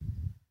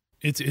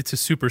 It's a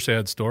super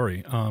sad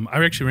story.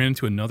 I actually ran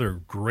into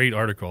another great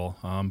article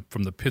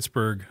from the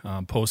Pittsburgh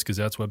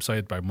Post-Gazette's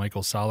website by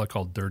Michael Sala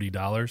called Dirty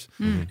Dollars,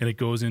 and it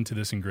goes into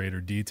this in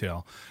greater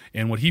detail.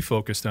 And what he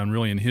focused on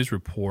really in his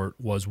report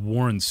was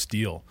Warren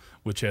Steel,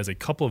 which has a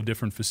couple of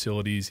different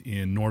facilities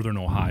in northern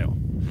Ohio,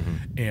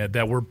 and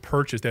that were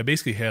purchased, that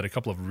basically had a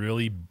couple of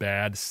really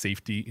bad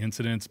safety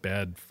incidents,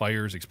 bad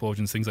fires,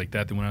 explosions, things like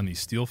that went on in these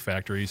steel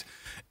factories,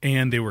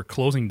 and they were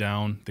closing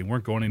down. They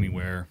weren't going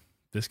anywhere.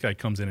 This guy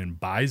comes in and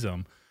buys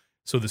them.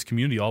 So this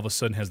community all of a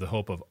sudden has the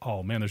hope of,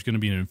 oh, man, there's going to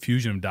be an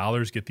infusion of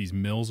dollars, get these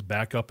mills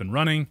back up and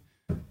running.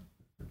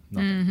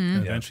 Nothing.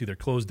 And eventually they're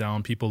closed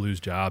down. People lose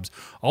jobs.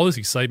 All this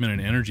excitement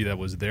and energy that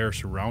was there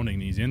surrounding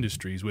these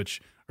industries,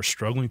 which are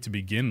struggling to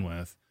begin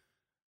with.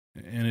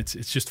 And it's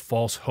just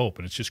false hope,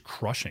 and it's just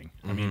crushing,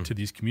 I mean, to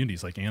these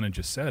communities, like Anna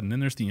just said. And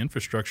then there's the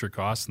infrastructure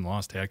costs and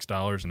lost tax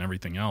dollars and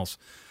everything else.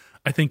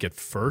 I think at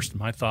first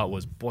my thought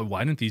was, boy,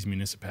 why didn't these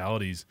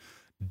municipalities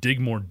dig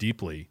more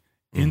deeply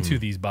into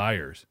these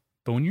buyers?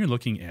 But when you're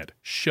looking at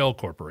shell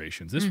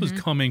corporations, this was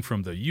coming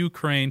from the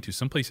Ukraine to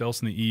someplace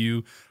else in the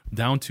EU,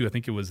 down to, I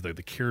think it was the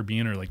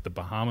Caribbean or like the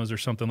Bahamas or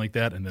something like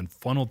that, and then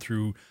funneled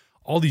through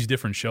all these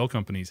different shell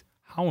companies.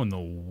 How in the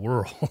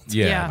world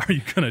are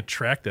you going to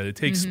track that? It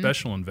takes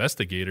special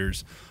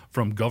investigators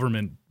from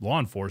government law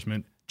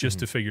enforcement just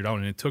to figure it out,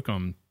 and it took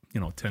them,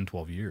 10,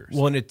 12 years.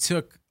 Well, and it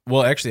took a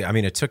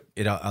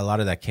lot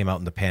of that came out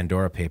in the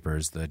Pandora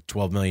Papers, the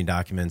 12 million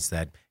documents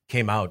that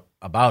came out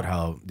about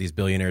how these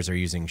billionaires are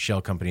using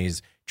shell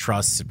companies,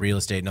 trusts, real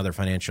estate, and other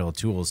financial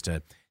tools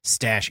to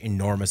stash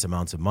enormous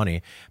amounts of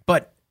money.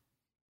 But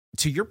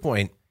to your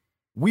point,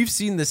 we've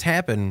seen this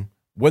happen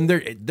when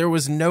there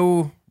was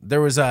nothing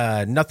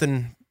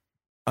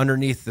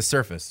underneath the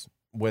surface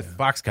with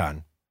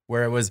Foxconn,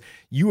 where it was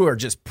you are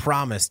just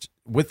promised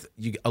with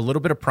a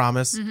little bit of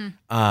promise.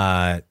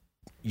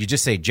 You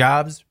just say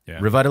jobs,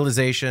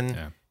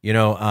 revitalization.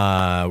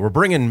 We're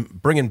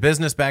bringing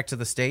business back to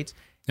the state.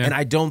 Yeah. And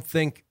I don't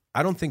think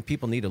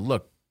people need to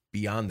look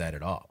beyond that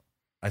at all.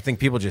 I think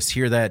people just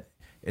hear that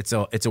it's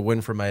a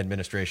win for my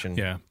administration.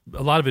 Yeah,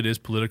 a lot of it is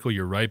political.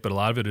 You're right, but a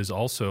lot of it is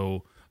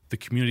also the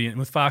community. And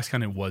with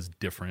Foxconn, it was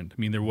different.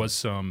 I mean, there was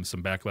some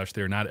backlash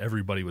there. Not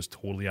everybody was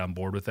totally on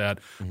board with that.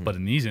 But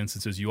in these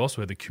instances, you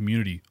also had the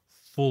community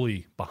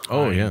fully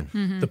behind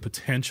the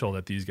potential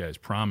that these guys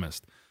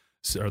promised,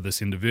 or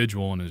this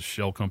individual and his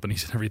shell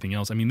companies and everything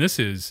else. I mean, this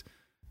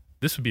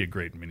would be a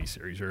great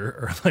miniseries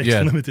or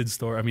limited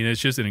story. I mean, it's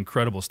just an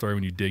incredible story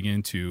when you dig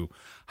into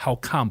how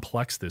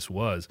complex this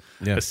was.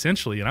 Yeah.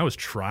 Essentially, and I was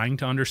trying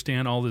to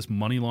understand all this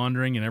money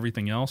laundering and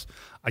everything else.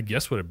 I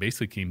guess what it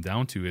basically came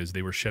down to is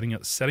they were setting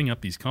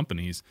up these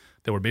companies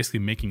that were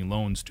basically making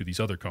loans to these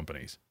other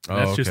companies. And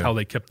that's just how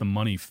they kept the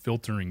money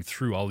filtering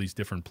through all these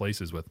different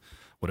places with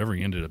whatever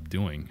he ended up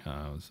doing.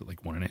 It was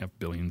like $1.5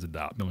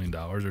 billion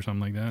or something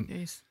like that.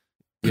 Yes.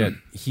 Yeah,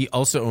 he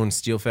also owns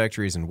steel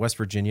factories in West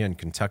Virginia and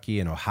Kentucky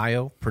and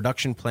Ohio,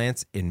 production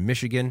plants in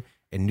Michigan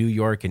and New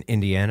York and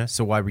Indiana.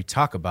 So while we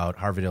talk about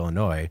Harvard,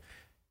 Illinois,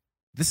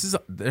 these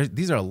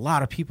are a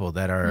lot of people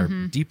that are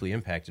deeply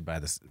impacted by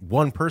this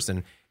one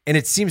person, and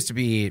it seems to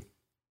be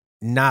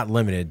not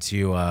limited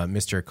to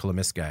Mr.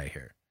 Kolomiskyi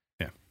here.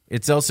 Yeah,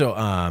 it's also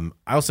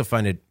I also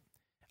find it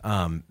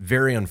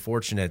very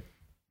unfortunate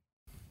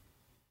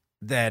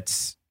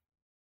that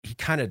he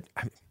kind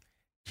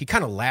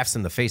of laughs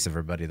in the face of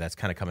everybody that's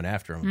kind of coming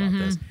after him about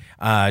this.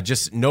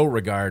 Just no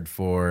regard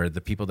for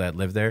the people that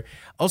live there.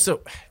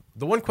 Also,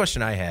 the one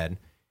question I had,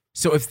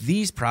 so if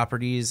these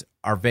properties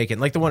are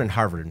vacant, like the one in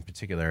Harvard in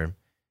particular,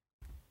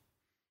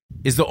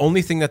 is the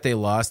only thing that they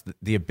lost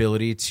the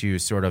ability to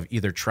sort of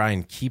either try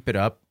and keep it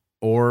up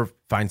or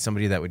find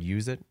somebody that would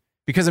use it?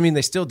 Because, I mean,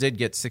 they still did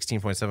get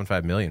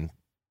 $16.75 million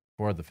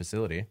for the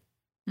facility.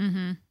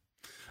 Mm-hmm.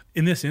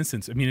 In this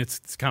instance, I mean,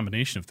 it's a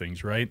combination of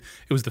things, right?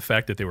 It was the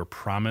fact that they were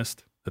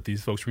promised that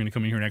these folks were going to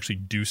come in here and actually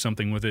do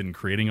something with it and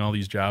creating all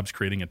these jobs,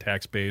 creating a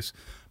tax base,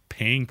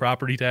 paying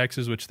property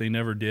taxes, which they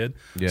never did.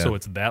 Yeah. So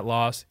it's that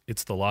loss.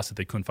 It's the loss that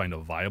they couldn't find a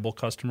viable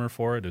customer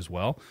for it as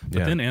well.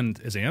 But then, and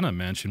as Anna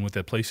mentioned, with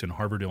that place in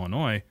Harvard,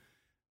 Illinois,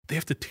 they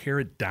have to tear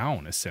it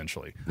down,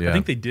 essentially. Yeah. I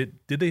think they did.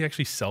 Did they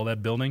actually sell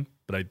that building?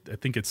 But I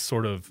think it's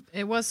sort of...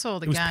 It was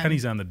sold again. It was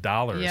pennies on the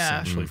dollar,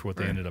 essentially, for what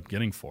they ended up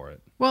getting for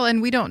it. Well,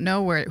 and we don't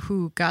know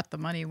who got the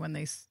money when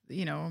they,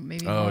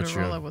 maybe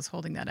Motorola was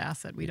holding that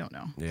asset. We don't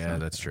know. Yeah,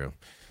 that's true.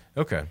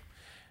 Okay.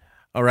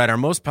 All right, our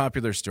most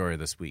popular story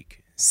this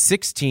week.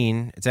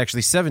 17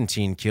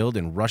 killed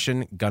in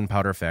Russian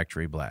gunpowder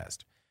factory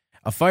blast.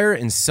 A fire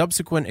and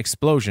subsequent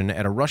explosion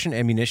at a Russian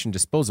ammunition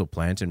disposal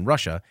plant in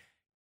Russia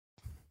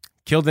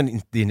killed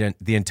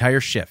the entire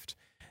shift.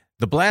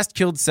 The blast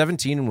killed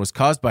 17 and was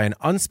caused by an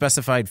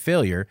unspecified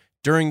failure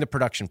during the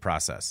production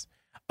process.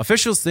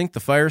 Officials think the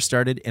fire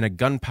started in a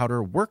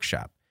gunpowder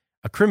workshop.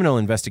 A criminal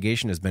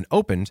investigation has been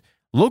opened.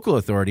 Local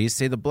authorities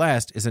say the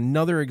blast is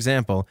another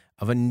example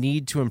of a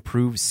need to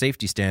improve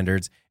safety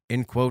standards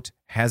in, quote,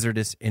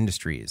 hazardous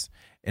industries.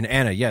 And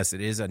Anna, yes,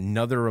 it is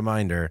another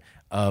reminder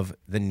of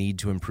the need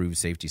to improve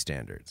safety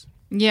standards.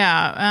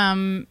 Yeah,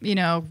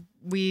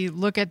 we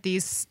look at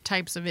these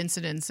types of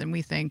incidents and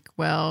we think,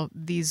 well,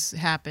 these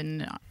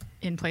happen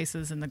in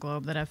places in the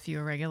globe that have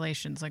fewer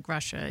regulations, like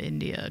Russia,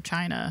 India,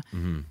 China.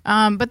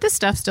 But this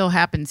stuff still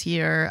happens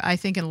here, I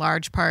think in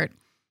large part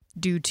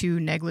due to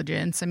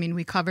negligence. I mean,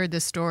 we covered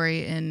this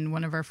story in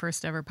one of our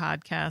first ever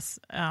podcasts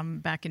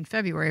back in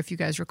February, if you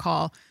guys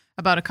recall,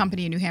 about a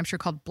company in New Hampshire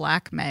called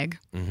Black Meg.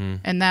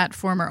 And that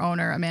former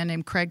owner, a man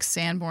named Craig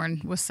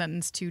Sanborn, was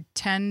sentenced to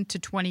 10 to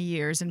 20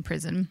 years in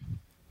prison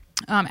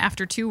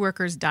after 2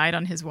 workers died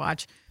on his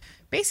watch,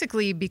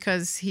 basically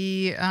because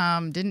he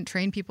didn't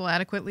train people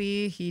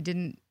adequately. He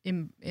didn't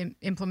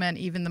implement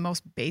even the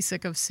most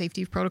basic of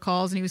safety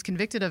protocols, and he was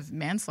convicted of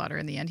manslaughter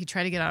in the end. He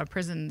tried to get out of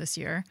prison this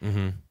year,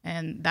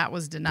 and that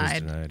was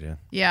denied.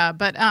 Yeah,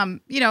 but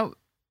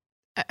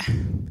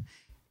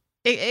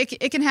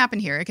it can happen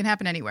here. It can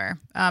happen anywhere.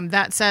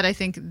 That said, I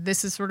think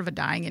this is sort of a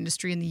dying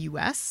industry in the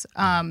U.S.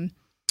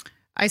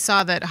 I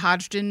saw that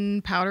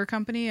Hodgdon Powder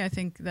Company, I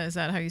think is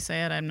that how you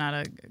say it? I'm not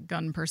a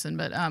gun person,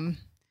 but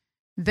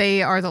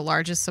they are the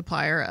largest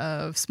supplier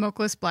of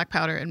smokeless black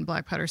powder and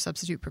black powder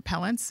substitute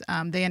propellants.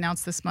 They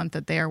announced this month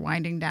that they are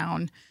winding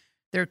down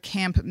their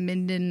Camp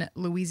Minden,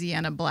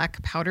 Louisiana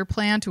black powder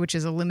plant, which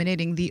is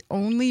eliminating the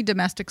only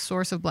domestic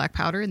source of black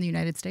powder in the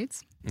United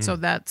States. So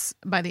that's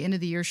by the end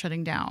of the year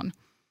shutting down.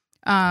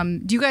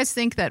 Do you guys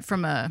think that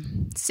from a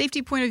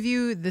safety point of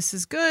view, this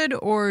is good,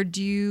 or would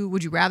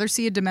you rather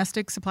see a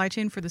domestic supply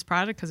chain for this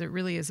product? Because it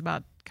really is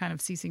about kind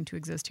of ceasing to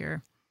exist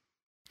here.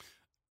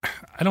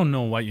 I don't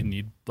know what you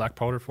need black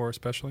powder for,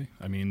 especially.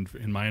 I mean,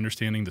 in my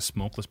understanding, the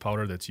smokeless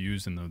powder that's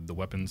used in the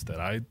weapons that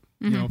I,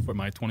 for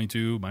my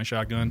 22, my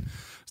shotgun,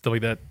 stuff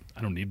like that,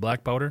 I don't need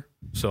black powder.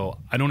 So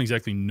I don't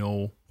exactly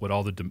know what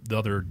all the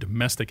other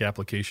domestic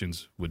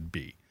applications would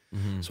be.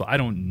 So I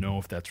don't know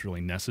if that's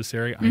really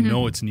necessary. I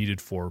know it's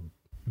needed for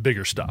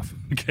bigger stuff.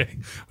 Okay.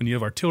 When you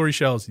have artillery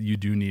shells, you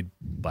do need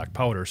black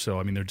powder. So,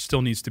 I mean, there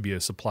still needs to be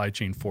a supply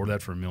chain for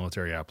that for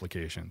military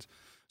applications.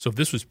 So if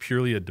this was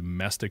purely a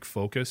domestic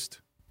focused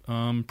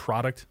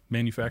product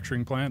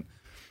manufacturing plant,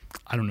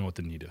 I don't know what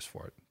the need is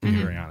for it, to be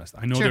very honest.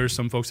 I know there's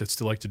some folks that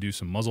still like to do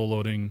some muzzle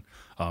loading,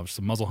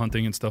 some muzzle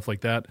hunting and stuff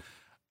like that.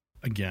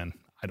 Again,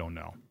 I don't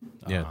know.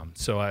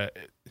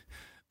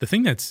 The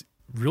thing that's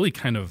really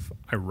kind of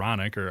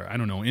ironic or, I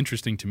don't know,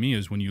 interesting to me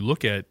is when you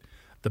look at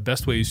the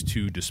best ways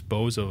to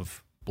dispose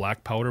of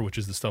black powder, which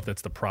is the stuff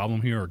that's the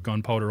problem here, or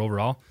gunpowder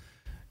overall,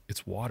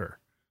 it's water.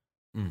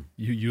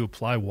 You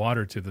apply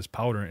water to this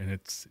powder and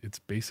it's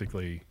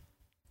basically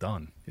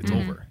done. It's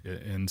over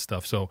and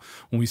stuff. So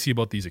when we see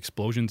about these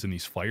explosions and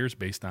these fires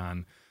based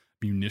on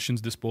munitions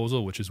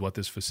disposal, which is what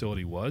this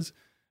facility was,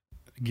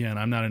 again,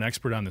 I'm not an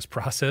expert on this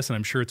process, and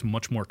I'm sure it's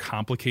much more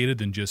complicated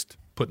than just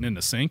putting it in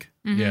the sink.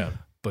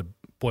 But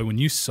boy, when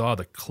you saw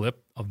the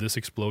clip of this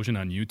explosion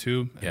on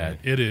YouTube,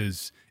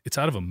 it's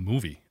out of a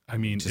movie. I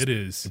mean,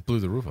 it blew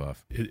the roof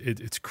off.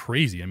 It's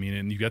crazy. I mean,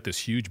 and you got this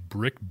huge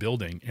brick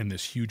building and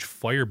this huge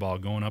fireball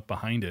going up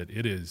behind it.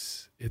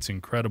 It's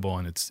incredible,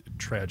 and it's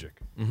tragic,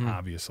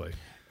 obviously.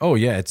 Oh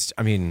yeah.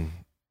 I mean,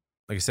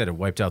 like I said, it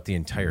wiped out the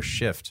entire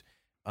shift.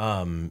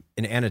 And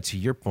Anna, to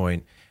your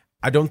point,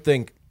 I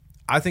think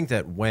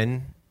that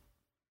when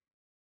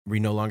we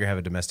no longer have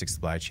a domestic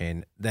supply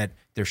chain, that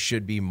there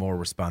should be more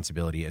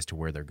responsibility as to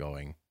where they're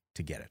going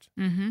to get it.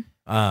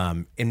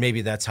 And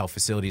maybe that's how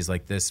facilities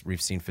like this,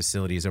 we've seen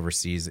facilities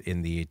overseas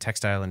in the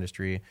textile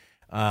industry.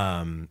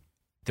 There's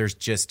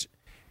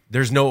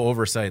no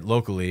oversight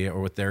locally or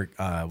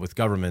with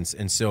governments.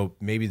 And so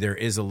maybe there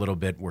is a little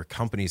bit where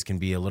companies can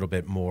be a little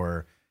bit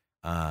more,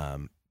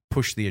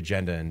 push the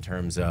agenda in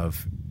terms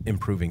of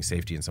improving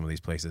safety in some of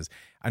these places.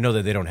 I know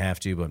that they don't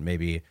have to, but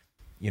maybe,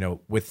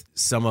 with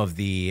some of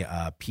the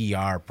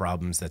PR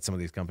problems that some of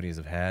these companies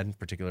have had,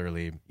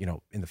 particularly,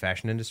 in the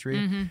fashion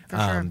industry,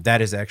 that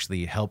has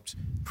actually helped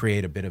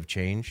create a bit of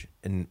change.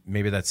 And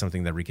maybe that's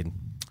something that we can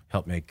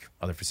help make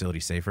other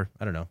facilities safer.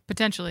 I don't know.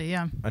 Potentially,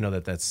 yeah. I know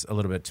that that's a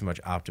little bit too much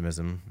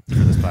optimism for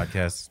this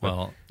podcast.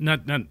 Well,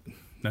 not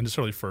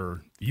necessarily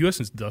for the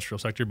U.S. industrial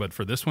sector, but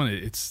for this one,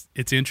 it's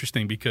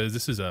interesting because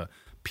this is a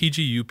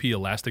PGUP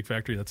Elastic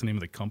Factory. That's the name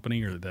of the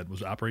company that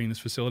was operating this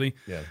facility.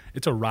 Yeah.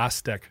 It's a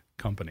Rostec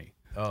company.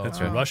 Oh, that's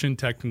a Russian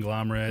tech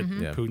conglomerate.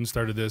 Putin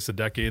started this a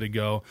decade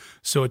ago.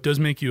 So it does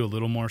make you a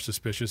little more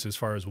suspicious as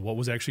far as what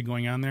was actually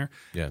going on there.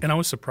 Yeah. And I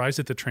was surprised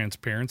at the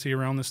transparency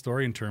around the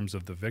story in terms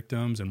of the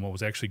victims and what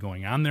was actually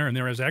going on there. And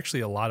there was actually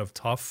a lot of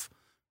tough,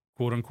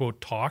 quote unquote,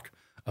 talk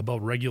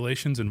about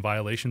regulations and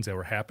violations that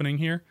were happening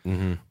here.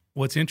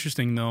 What's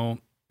interesting, though,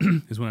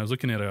 is when I was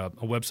looking at a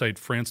website,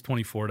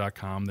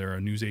 France24.com, they're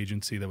a news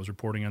agency that was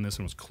reporting on this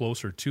and was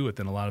closer to it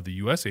than a lot of the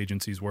U.S.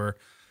 agencies were.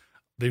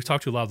 They've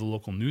talked to a lot of the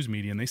local news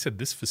media, and they said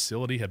this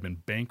facility had been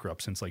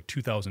bankrupt since like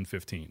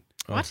 2015.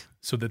 What?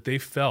 So that they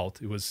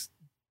felt it was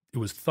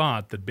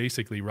thought that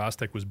basically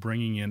Rostec was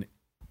bringing in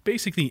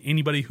basically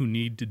anybody who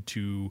needed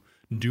to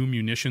do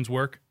munitions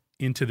work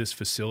into this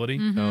facility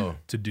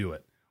to do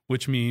it,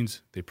 which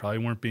means they probably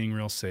weren't being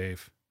real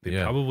safe.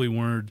 They probably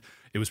weren't.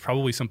 It was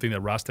probably something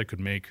that Rostec could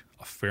make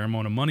a fair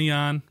amount of money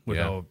on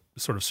without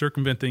sort of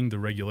circumventing the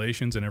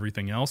regulations and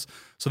everything else.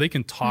 So they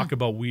can talk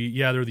about,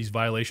 there are these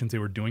violations, they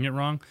were doing it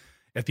wrong.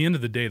 At the end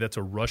of the day, that's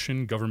a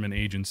Russian government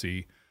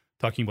agency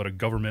talking about a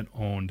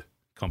government-owned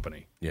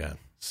company. Yeah.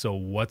 So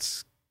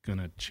what's going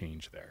to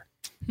change there?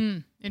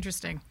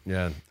 Interesting.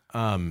 Yeah.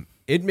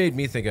 It made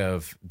me think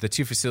of the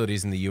two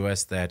facilities in the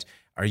U.S. that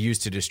are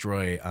used to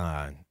destroy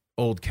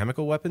old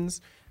chemical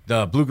weapons.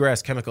 The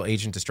Bluegrass Chemical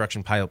Agent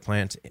Destruction Pilot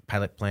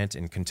Plant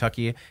in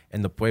Kentucky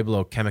and the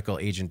Pueblo Chemical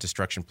Agent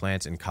Destruction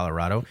Plant in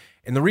Colorado.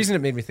 And the reason it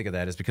made me think of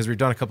that is because we've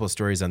done a couple of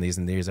stories on these,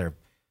 and these are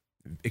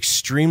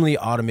extremely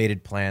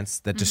automated plants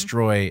that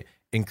destroy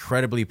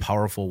incredibly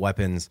powerful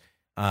weapons,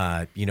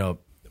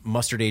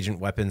 mustard agent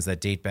weapons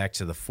that date back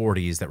to the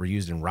 40s that were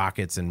used in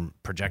rockets and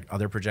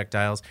other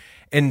projectiles,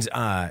 and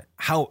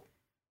how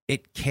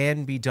it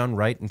can be done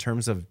right in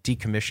terms of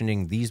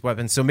decommissioning these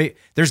weapons. So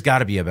there's got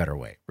to be a better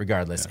way,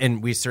 regardless. Yeah.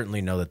 And we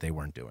certainly know that they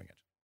weren't doing it.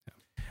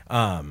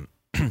 Yeah.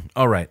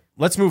 All right,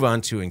 let's move on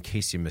to In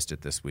Case You Missed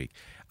It this week.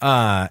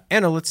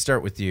 Anna, let's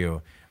start with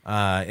you.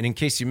 And In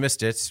Case You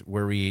Missed It,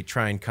 where we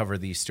try and cover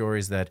the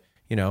stories that,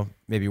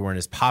 maybe weren't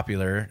as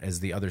popular as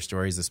the other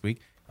stories this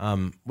week.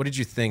 What did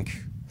you think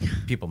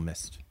people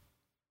missed?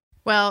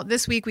 Well,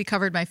 this week we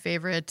covered my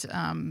favorite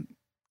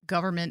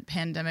government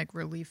pandemic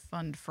relief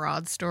fund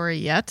fraud story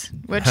yet,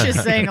 which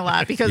is saying a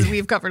lot because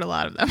we've covered a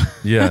lot of them.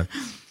 Yeah.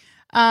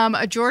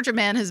 A Georgia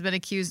man has been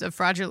accused of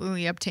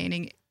fraudulently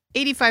obtaining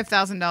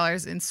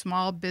 $85,000 in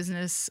Small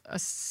Business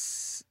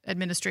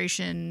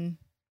Administration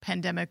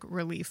pandemic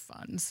relief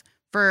funds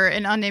for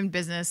an unnamed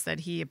business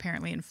that he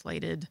apparently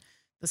inflated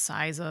the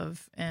size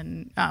of,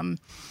 and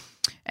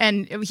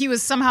he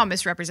was somehow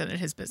misrepresented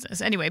his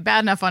business. Anyway,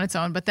 bad enough on its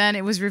own. But then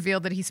it was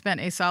revealed that he spent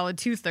a solid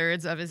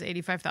 2/3 of his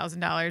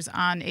 $85,000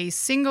 on a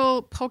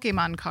single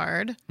Pokemon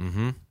card.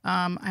 Mm-hmm.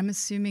 I'm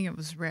assuming it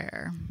was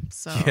rare.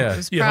 So yeah. it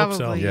was you probably... hope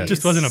so. Yeah. It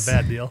just wasn't a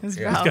bad deal. It was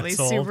probably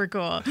super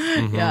cool.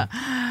 Mm-hmm. Yeah.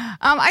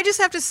 I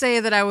just have to say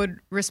that I would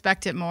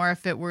respect it more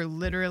if it were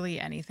literally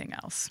anything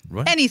else.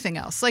 What? Anything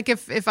else. Like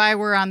if I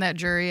were on that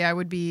jury, I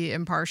would be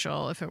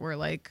impartial if it were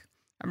like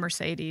a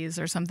Mercedes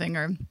or something,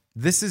 or...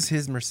 This is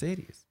his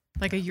Mercedes.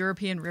 Like a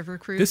European river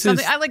cruise. This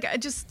something. is, I like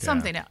just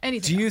something else.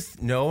 Anything. Do you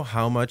else. know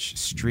how much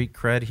street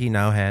cred he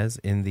now has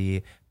in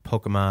the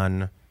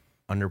Pokemon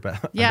underworld?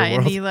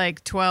 In the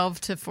like 12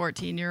 to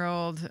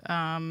 14-year-old.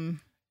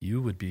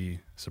 You would be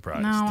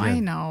surprised. No,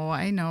 yeah.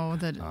 I know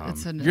that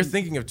it's an... You're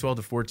thinking of 12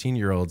 to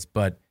 14-year-olds,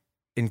 but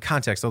in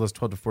context, all those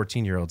 12 to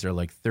 14-year-olds are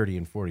like 30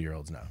 and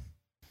 40-year-olds now.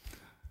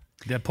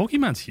 Yeah,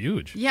 Pokemon's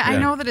huge. Yeah, I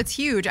know that it's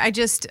huge. I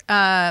just,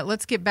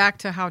 let's get back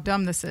to how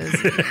dumb this is.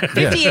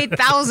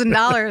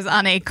 $58,000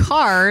 on a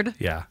card.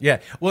 Yeah. Yeah.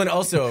 Well, and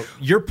also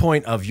your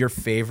point of your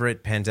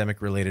favorite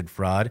pandemic related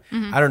fraud.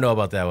 Mm-hmm. I don't know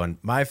about that one.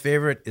 My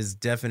favorite is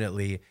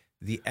definitely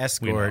the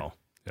escort.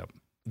 Yep.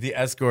 The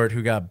escort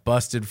who got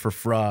busted for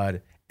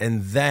fraud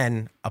and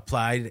then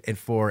applied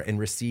and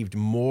received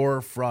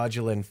more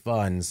fraudulent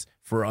funds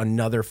for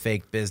another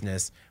fake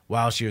business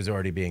while she was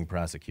already being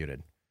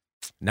prosecuted.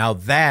 Now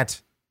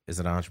that is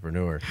an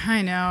entrepreneur.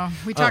 I know.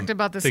 We talked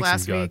about this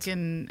last week, guts.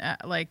 and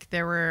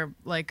there were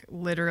like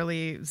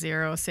literally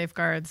zero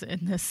safeguards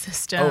in this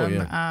system. Oh,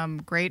 yeah.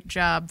 Great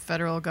job,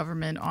 federal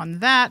government, on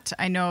that.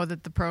 I know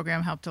that the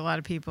program helped a lot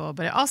of people,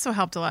 but it also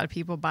helped a lot of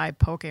people buy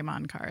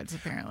Pokemon cards,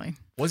 apparently.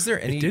 Was there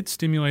any... It did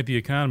stimulate the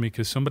economy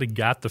because somebody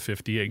got the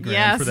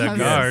 $58,000 for that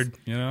card.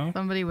 You know,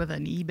 somebody with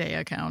an eBay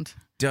account.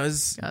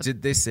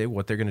 Did they say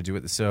what they're going to do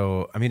with it?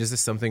 So, I mean, is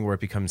this something where it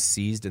becomes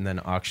seized and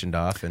then auctioned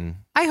off? And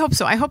I hope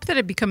so. I hope that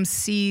it becomes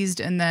seized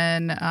and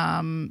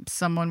then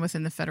someone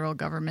within the federal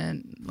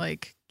government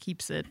like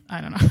keeps it.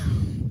 I don't know.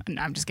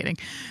 No, I'm just kidding.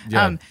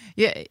 Yeah.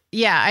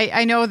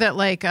 I know that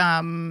like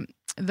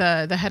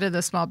the head of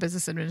the Small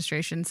Business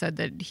Administration said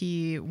that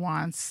he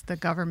wants the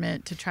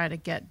government to try to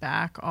get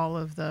back all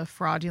of the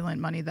fraudulent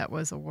money that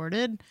was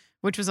awarded,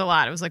 which was a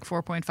lot. It was like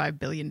 $4.5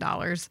 billion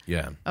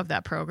of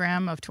that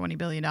program of $20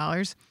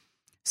 billion.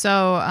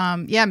 So,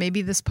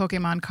 maybe this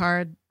Pokemon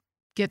card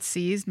gets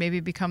seized. Maybe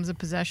it becomes a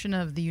possession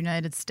of the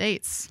United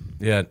States.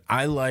 Yeah,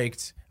 I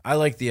liked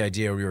the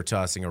idea we were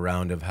tossing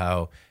around of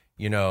how,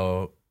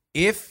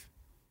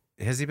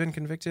 has he been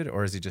convicted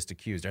or is he just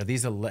accused? Are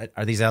these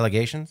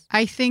allegations?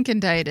 I think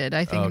indicted.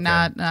 I think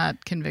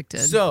not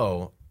convicted.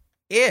 So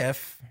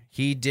if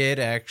he did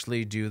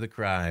actually do the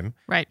crime,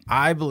 right,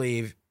 I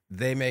believe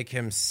they make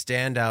him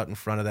stand out in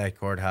front of that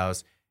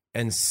courthouse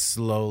and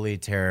slowly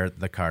tear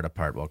the card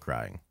apart while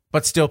crying,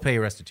 but still pay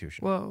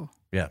restitution. Whoa.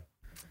 Yeah.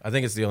 I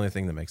think it's the only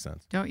thing that makes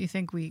sense. Don't you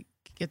think we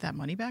get that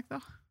money back,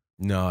 though?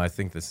 No, I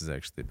think this is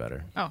actually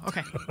better. Oh,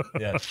 okay.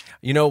 Yeah.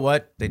 You know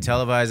what? They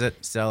televise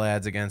it, sell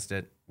ads against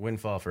it.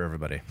 Windfall for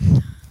everybody.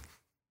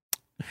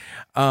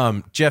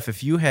 Jeff,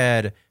 if you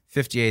had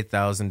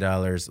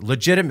 $58,000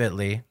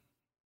 legitimately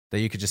that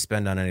you could just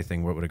spend on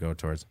anything, what would it go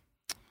towards?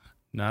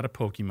 Not a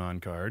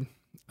Pokemon card.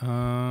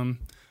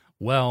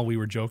 well, we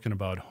were joking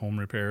about home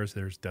repairs.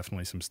 There's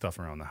definitely some stuff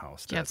around the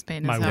house. Jeff's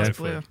painting my his house wife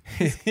blue.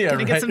 would- Yeah,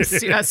 Gonna get some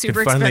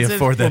super finally expensive.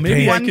 afford that Well, maybe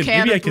paint. I One can, can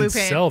maybe I of blue can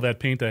paint. sell that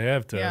paint I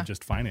have to Yeah.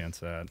 just finance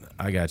that.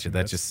 I got you.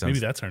 That just sounds. Maybe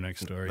that's our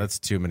next story. That's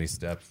too many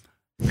steps.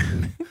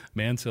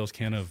 Man sells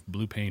can of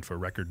blue paint for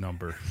record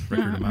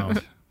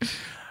amount.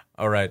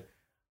 All right.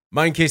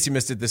 Mine, in case you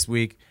missed it this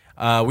week,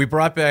 we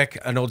brought back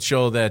an old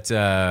show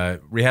that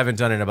we haven't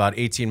done in about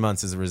 18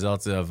 months as a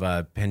result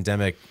of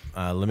pandemic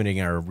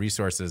limiting our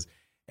resources.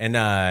 And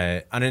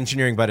on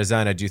Engineering by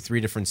Design, I do 3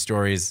 different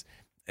stories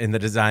in the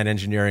design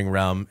engineering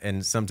realm.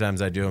 And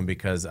sometimes I do them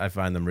because I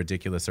find them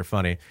ridiculous or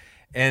funny.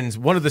 And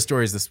one of the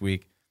stories this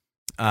week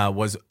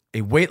was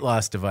a weight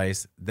loss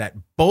device that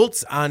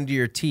bolts onto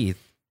your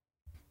teeth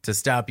to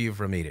stop you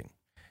from eating.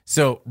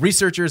 So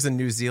researchers in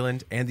New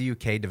Zealand and the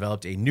UK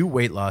developed a new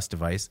weight loss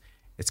device.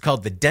 It's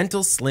called the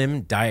Dental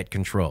Slim Diet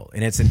Control,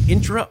 and it's an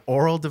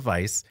intraoral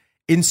device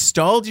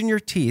installed in your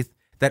teeth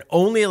that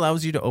only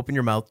allows you to open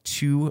your mouth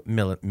 2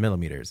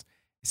 millimeters.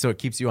 So it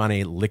keeps you on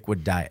a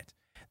liquid diet.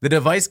 The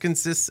device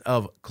consists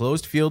of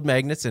closed field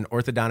magnets and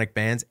orthodontic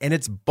bands, and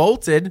it's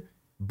bolted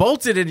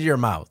into your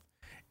mouth.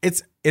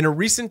 It's in a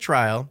recent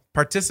trial,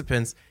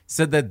 participants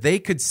said that they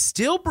could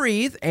still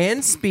breathe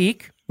and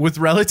speak with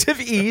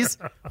relative ease,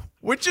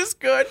 which is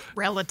good,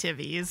 Relative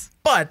ease.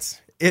 but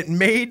it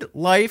made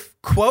life,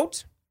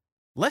 quote,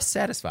 less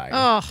satisfying.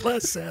 Oh,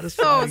 Less so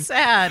satisfying.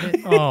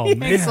 sad. Oh, Makes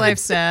man. life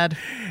sad.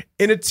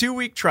 In a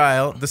 2-week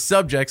trial, the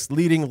subjects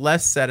leading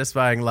less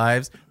satisfying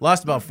lives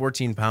lost about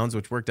 14 pounds,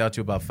 which worked out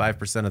to about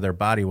 5% of their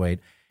body weight.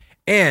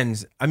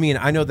 And I mean,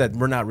 I know that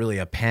we're not really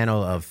a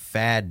panel of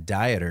fad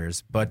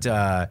dieters, but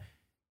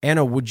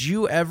Anna, would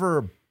you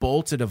ever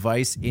bolt a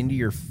device into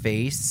your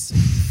face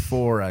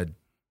for a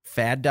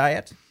fad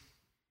diet?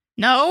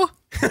 No,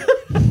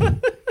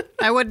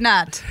 I would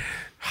not.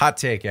 Hot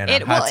take,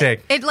 Anna. Hot take.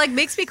 It like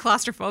makes me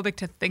claustrophobic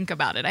to think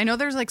about it. I know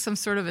there's like some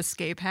sort of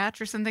escape hatch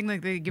or something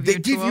like they give They you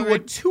a give tool, you a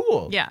right?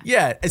 tool. Yeah.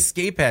 Yeah,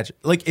 escape hatch.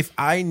 Like if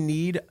I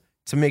need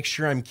to make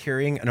sure I'm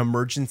carrying an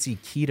emergency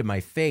key to my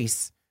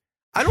face,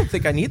 I don't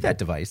think I need that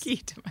device. Key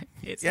to my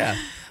face. Yeah.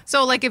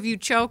 So like if you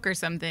choke or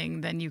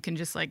something, then you can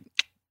just like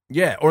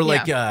Yeah, or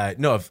like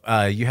no, if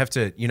you have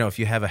to, if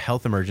you have a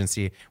health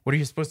emergency, what are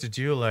you supposed to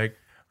do? Like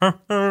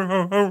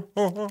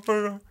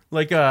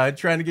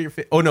trying to get your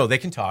face. Oh no, they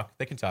can talk.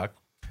 They can talk.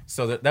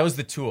 So that was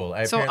the tool.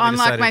 I so apparently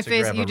unlock decided my to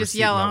face. grab You a just receipt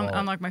yell in my wallet.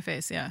 unlock my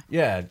face. Yeah.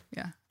 Yeah.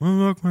 Yeah.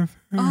 Unlock my face.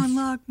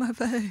 Unlock my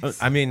face.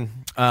 I mean,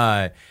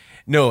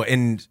 no,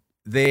 and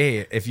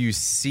if you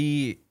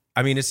see,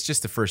 I mean, it's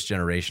just the first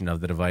generation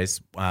of the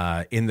device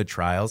in the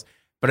trials,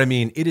 but I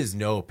mean, it is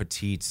no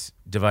petite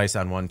device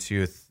on one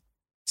tooth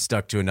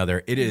stuck to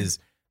another. It is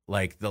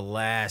like the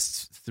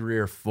last 3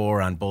 or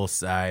 4 on both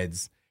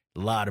sides, a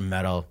lot of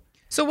metal.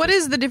 So what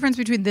is the difference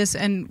between this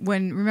and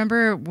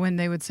remember when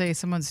they would say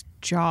someone's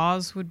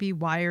jaws would be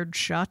wired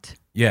shut?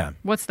 Yeah.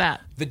 What's that?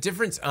 The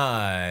difference,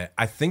 I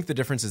think the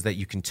difference is that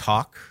you can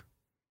talk.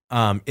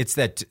 It's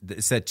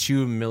that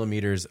 2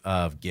 millimeters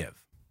of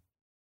give.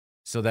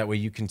 So that way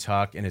you can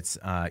talk and it's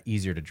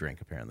easier to drink,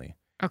 apparently.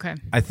 Okay.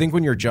 I think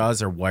when your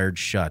jaws are wired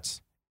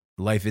shut,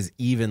 life is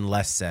even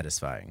less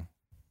satisfying.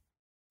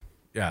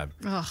 Yeah.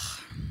 Ugh,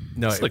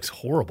 No, This looks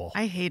horrible.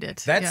 I hate it.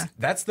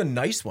 that's the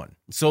nice one.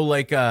 So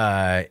like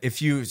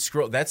if you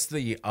scroll, that's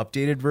the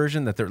updated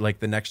version that they're like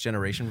the next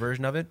generation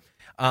version of it.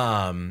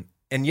 And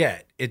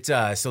yeah,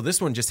 so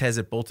this one just has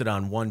it bolted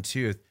on one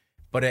tooth,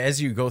 but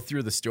as you go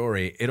through the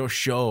story, it'll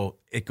show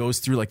it goes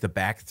through like the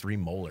back 3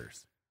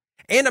 molars.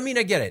 And I mean,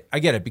 I get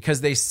it because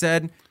they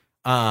said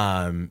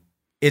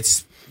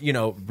it's,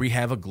 we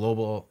have a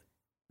global,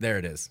 there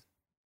it is.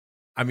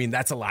 I mean,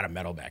 that's a lot of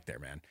metal back there,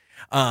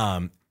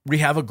 man. We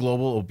have a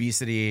global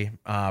obesity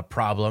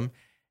problem.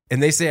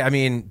 And they say, I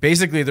mean,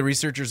 basically the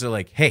researchers are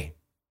like, hey,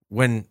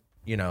 when,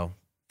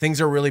 things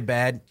are really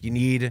bad, you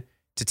need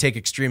to take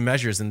extreme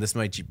measures. And this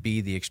might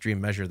be the extreme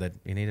measure that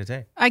you need to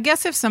take. I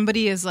guess if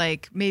somebody is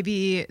like,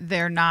 maybe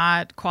they're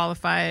not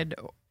qualified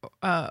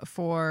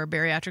for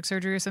bariatric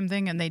surgery or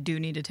something, and they do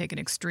need to take an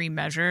extreme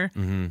measure,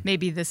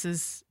 maybe this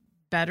is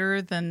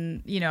better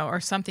than, or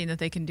something that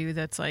they can do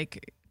that's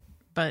like,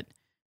 but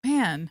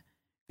man,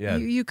 Yeah.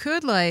 you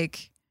could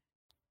like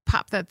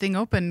pop that thing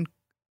open.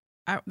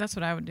 That's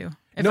what I would do.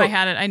 If No. I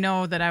had it, I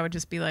know that I would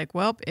just be like,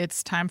 well,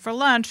 it's time for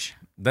lunch.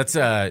 That's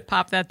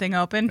Pop that thing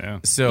open. Yeah.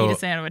 so Eat a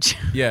sandwich.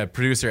 yeah,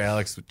 producer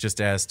Alex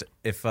just asked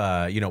if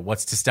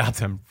what's to stop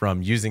them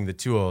from using the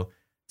tool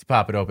to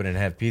pop it open and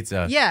have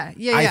pizza. Yeah.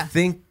 I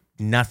think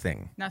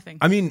nothing. Nothing.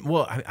 I mean,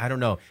 well, I don't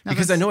know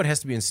because I Nothing's- know it has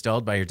to be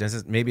installed by your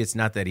dentist. Maybe it's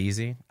not that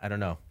easy. I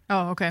don't know.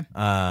 Oh, okay.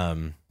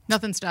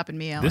 Nothing's stopping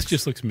me, Alex. This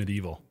just looks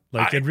medieval.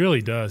 Like it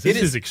really does. it This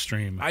is- is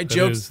extreme. I That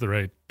joked- is the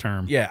right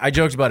term. Yeah, I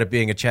joked about it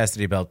being a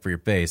chastity belt for your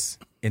face,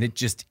 and it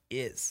just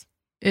is.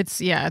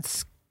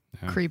 It's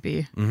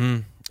creepy.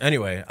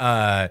 Anyway,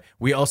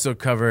 we also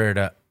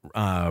covered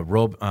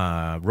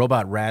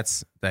robot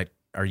rats that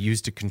are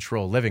used to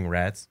control living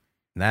rats,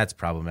 and that's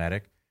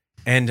problematic.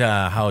 And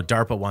how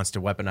DARPA wants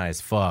to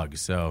weaponize fog.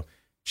 So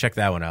check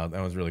that one out.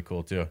 That was really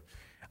cool too.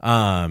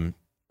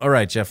 All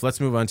right, Jeff,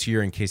 let's move on to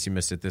your In Case You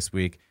Missed It this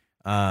week.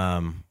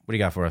 What do you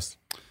got for us?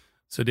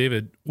 So,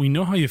 David, we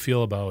know how you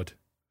feel about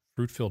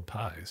fruit-filled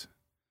pies.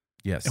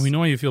 Yes. And we know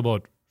how you feel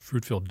about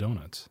fruit-filled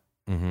donuts.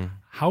 Mm-hmm.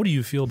 How do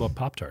you feel about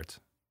Pop-Tarts?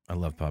 I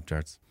love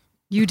Pop-Tarts.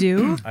 You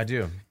do? I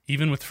do.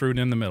 Even with fruit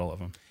in the middle of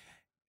them.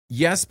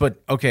 Yes,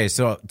 but okay,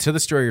 so to the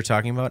story you're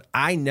talking about,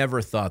 I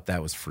never thought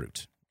that was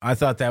fruit. I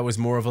thought that was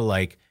more of a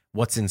like,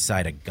 what's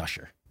inside a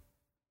gusher?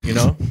 You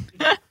know?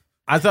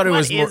 I thought it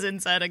was more... What is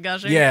inside a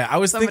gusher? Yeah, I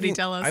was Somebody thinking...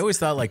 tell us. I always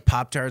thought like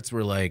Pop-Tarts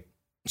were like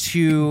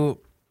two,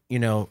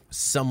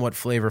 somewhat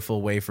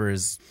flavorful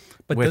wafers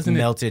But with doesn't it-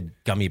 melted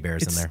gummy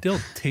bears It in there. still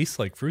tastes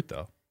like fruit,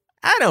 though.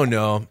 I don't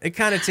know. It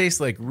kind of tastes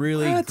like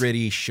really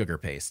gritty sugar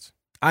paste.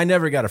 I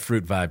never got a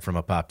fruit vibe from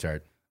a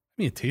Pop-Tart.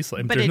 I mean, it tastes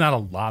like... But there's it- not a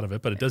lot of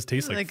it, but it does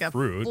taste like a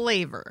fruit.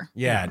 flavor.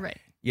 Yeah. Right.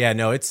 Yeah,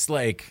 no, it's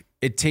like...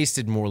 It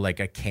tasted more like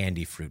a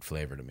candy fruit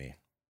flavor to me.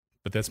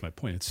 But that's my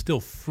point. It's still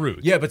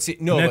fruit. Yeah, but see...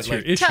 No, And that's but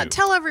your like... issue.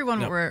 Tell everyone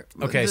No. what we're...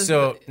 Okay, this-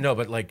 so... No,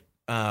 but like...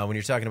 when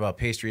you're talking about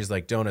pastries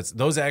like donuts,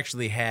 those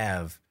actually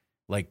have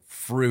like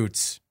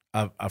fruit...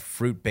 A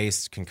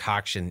fruit-based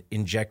concoction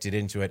injected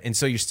into it. And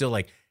so you're still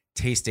like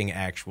tasting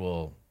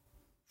actual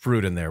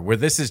fruit in there, where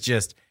this is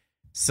just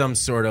some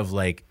sort of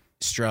like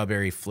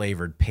strawberry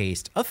flavored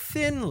paste, a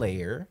thin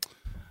layer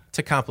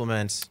to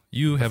complement.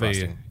 You have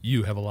frosting.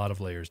 a lot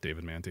of layers,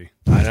 David Manti.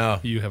 I know.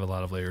 You have a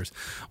lot of layers.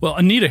 Well,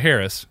 Anita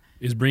Harris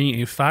is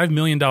bringing a $5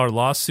 million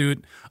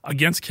lawsuit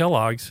against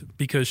Kellogg's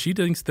because she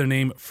thinks their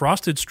name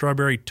Frosted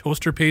Strawberry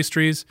Toaster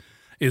Pastries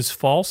is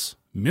false,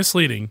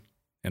 misleading,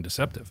 and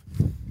deceptive.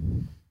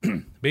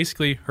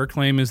 Basically, her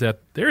claim is that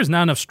there is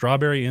not enough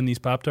strawberry in these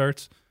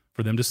Pop-Tarts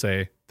for them to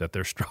say that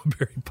they're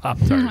strawberry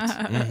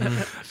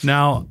Pop-Tarts.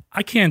 Now,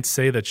 I can't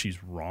say that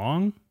she's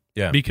wrong.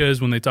 Yeah.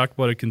 Because when they talk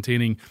about it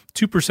containing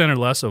 2% or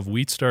less of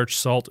wheat starch,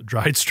 salt,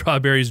 dried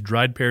strawberries,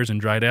 dried pears, and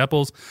dried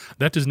apples,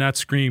 that does not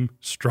scream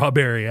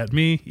strawberry at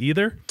me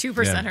either.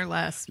 2% or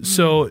less.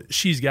 So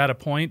she's got a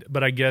point,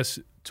 but I guess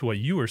to what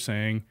you were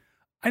saying,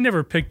 I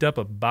never picked up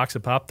a box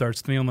of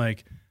Pop-Tarts feeling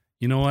like,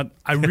 you know what,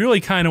 I really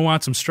kind of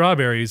want some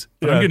strawberries,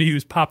 but I'm Yeah. going to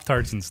use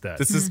Pop-Tarts instead.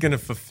 This is going to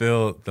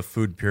fulfill the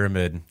food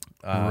pyramid.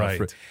 Right.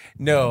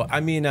 No, I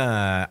mean,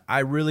 I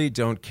really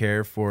don't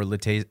care for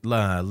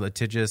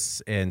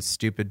litigious and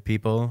stupid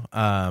people.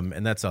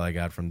 And that's all I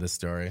got from this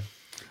story.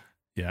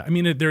 Yeah, I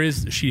mean,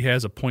 she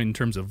has a point in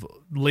terms of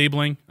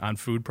labeling on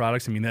food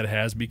products. I mean, that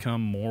has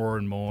become more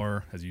and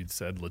more, as you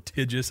said,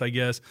 litigious, I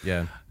guess.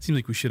 Yeah. It seems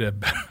like we should have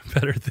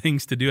better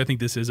things to do. I think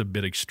this is a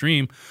bit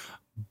extreme.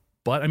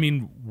 But, I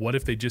mean, what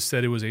if they just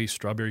said it was a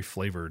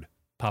strawberry-flavored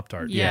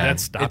Pop-Tart? Yeah. Would that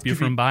stop you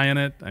from buying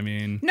it? I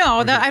mean... No,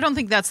 I don't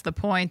think that's the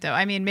point, though.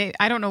 I mean,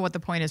 I don't know what the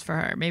point is for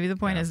her. Maybe the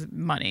point is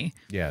money.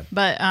 Yeah.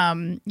 But,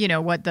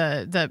 what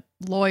the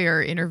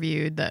lawyer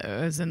interviewed that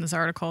was in this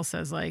article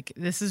says, like,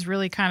 this is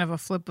really kind of a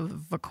flip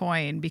of a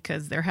coin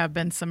because there have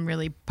been some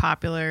really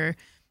popular,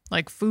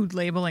 like, food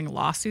labeling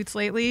lawsuits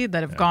lately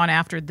that have gone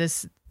after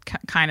this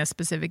kind of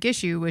specific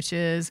issue, which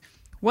is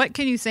what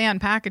can you say on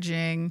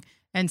packaging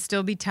and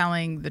still be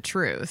telling the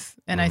truth?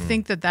 And I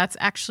think that that's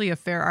actually a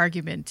fair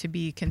argument to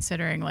be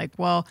considering, like,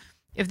 well,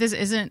 if this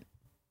isn't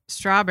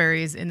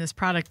strawberries in this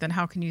product, then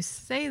how can you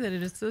say that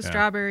it is the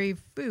strawberry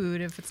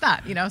food if it's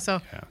not,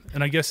 So Yeah.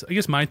 And I guess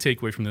my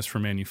takeaway from this for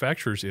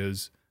manufacturers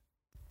is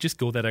just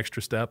go that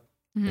extra step.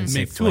 And say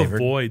Make to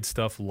flavored. avoid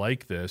stuff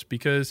like this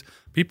because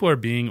people are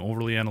being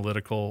overly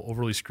analytical,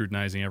 overly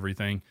scrutinizing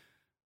everything.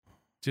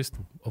 Just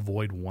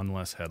avoid one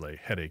less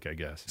headache, I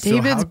guess.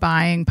 David's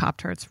buying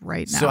Pop-Tarts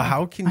right now. So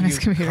how can on you his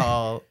computer.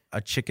 call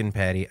a chicken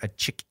patty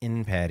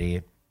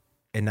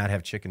and not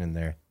have chicken in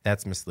there?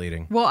 That's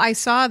misleading. Well, I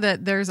saw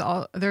that there's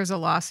a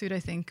lawsuit I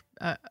think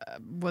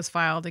was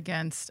filed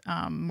against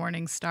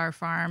Morningstar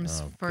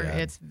Farms for God.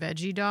 its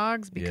veggie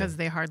dogs because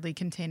they hardly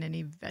contain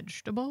any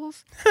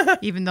vegetables,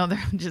 even though they're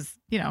just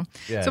Yeah.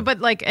 So, but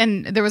like,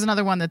 and there was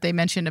another one that they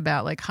mentioned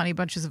about like Honey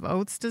Bunches of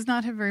Oats does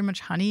not have very much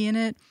honey in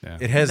it. Yeah.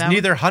 It has That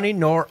neither honey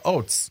nor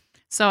oats.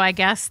 So I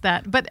guess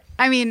that, but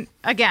I mean,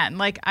 again,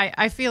 like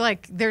I feel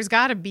like there's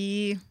got to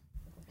be.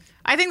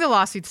 I think the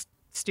lawsuit's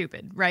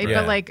stupid, right? Yeah.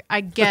 But like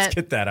I Let's get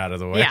get that out of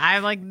the way. Yeah,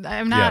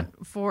 I'm not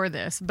for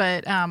this,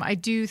 but I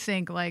do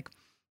think like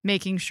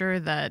making sure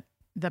that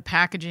the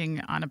packaging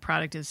on a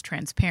product is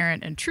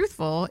transparent and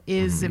truthful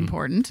is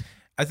important.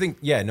 I think,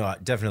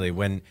 definitely.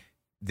 When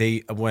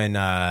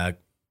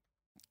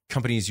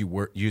companies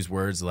use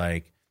words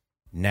like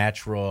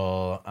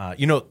natural,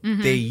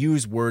 they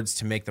use words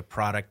to make the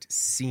product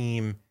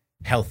seem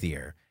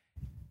healthier.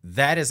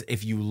 That is,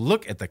 if you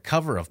look at the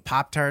cover of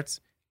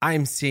Pop-Tarts,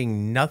 I'm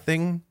seeing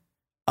nothing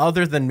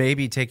other than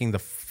maybe taking the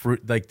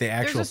fruit, like the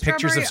actual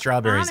pictures of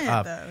strawberries on it,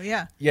 up. though.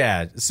 Yeah.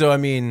 Yeah. So, I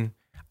mean,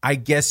 I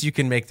guess you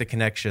can make the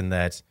connection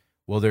that,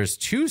 well, there's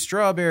 2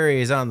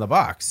 strawberries on the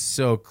box.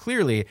 So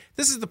clearly,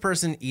 this is the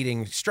person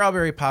eating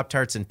strawberry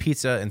Pop-Tarts and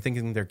pizza and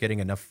thinking they're getting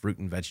enough fruit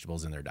and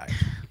vegetables in their diet.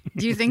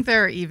 Do you think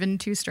there are even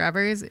 2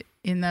 strawberries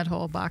in that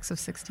whole box of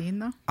 16,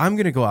 though? I'm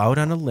going to go out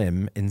on a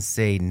limb and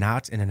say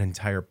not in an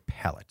entire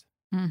pellet.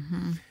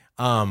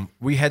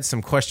 We had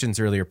some questions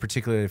earlier,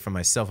 particularly from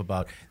myself,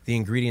 about the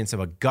ingredients of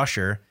a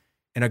gusher.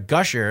 And a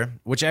gusher,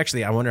 which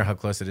actually I wonder how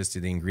close it is to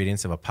the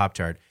ingredients of a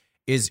Pop-Tart,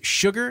 is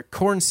sugar,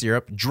 corn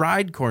syrup,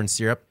 dried corn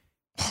syrup,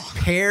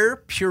 pear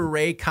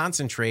puree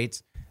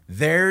concentrate,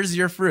 there's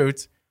your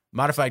fruit,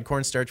 modified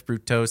cornstarch,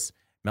 fructose,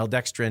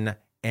 maltodextrin,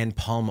 and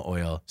palm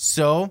oil.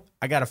 So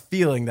I got a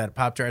feeling that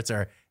Pop-Tarts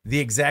are the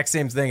exact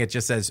same thing. It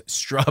just says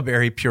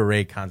strawberry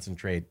puree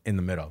concentrate in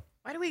the middle.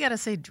 Why do we got to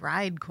say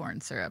dried corn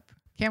syrup?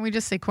 Can't we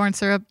just say corn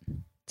syrup?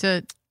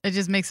 It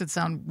just makes it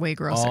sound way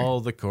grosser. All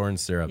the corn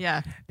syrup.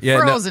 Yeah. Yeah,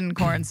 Frozen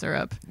corn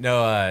syrup.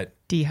 No,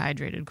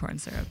 Dehydrated corn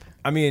syrup.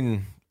 I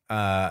mean,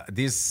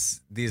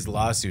 these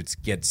lawsuits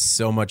get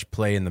so much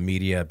play in the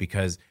media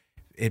because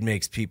it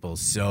makes people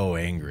so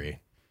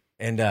angry.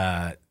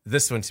 And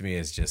this one to me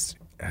is just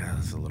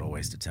it's a little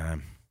waste of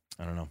time.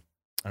 I don't know.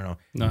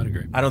 No, I'd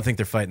agree. I don't think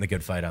they're fighting the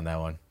good fight on that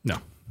one. No.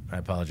 I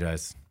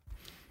apologize.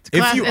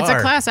 It's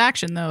a class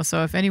action, though,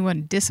 so if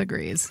anyone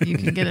disagrees, you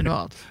can get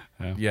involved.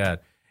 Yeah.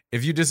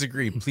 If you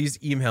disagree, please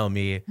email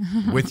me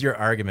with your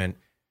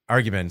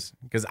arguments,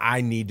 because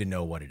I need to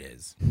know what it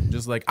is.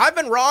 Just like, I've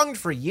been wronged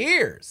for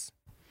years.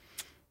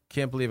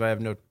 Can't believe I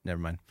have never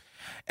mind.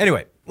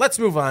 Anyway, let's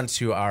move on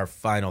to our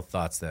final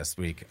thoughts this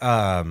week.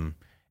 Anna,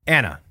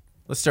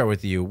 let's start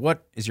with you.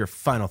 What is your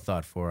final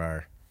thought for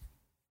our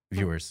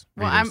viewers,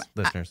 readers,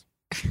 listeners?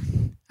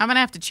 I'm going to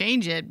have to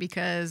change it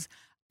because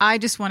I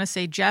just want to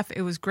say, Jeff,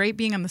 it was great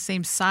being on the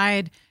same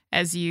side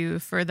as you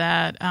for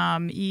that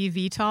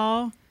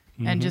eVTOL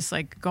and just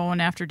like going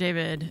after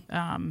David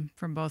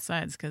from both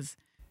sides, because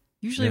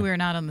usually we're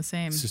not on the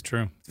same. This is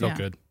true. Felt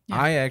good.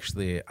 Yeah.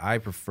 I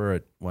prefer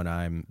it when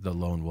I'm the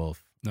lone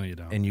wolf. No, you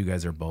don't. And you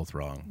guys are both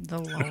wrong. The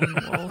lone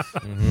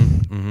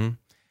wolf.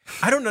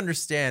 I don't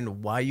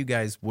understand why you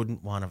guys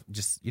wouldn't want to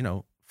just,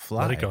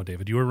 fly. Let it go,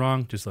 David. You were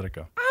wrong. Just let it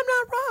go. I'm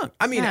not wrong.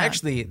 I mean,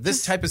 actually,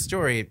 this type of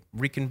story,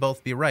 we can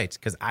both be right,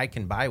 because I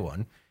can buy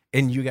one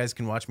and you guys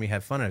can watch me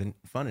have fun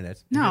in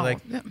it. No.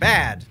 Like,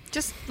 bad.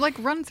 Just like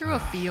run through a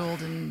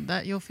field and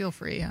that you'll feel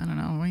free. I don't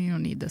know. You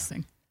don't need this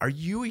thing. Are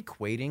you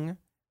equating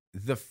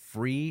the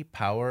free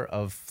power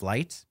of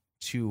flight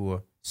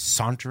to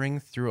sauntering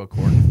through a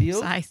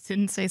cornfield? I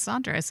didn't say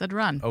saunter. I said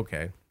run.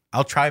 Okay.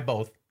 I'll try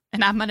both.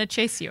 And I'm going to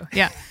chase you.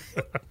 Yeah.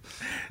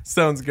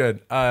 Sounds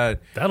good.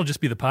 That'll just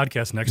be the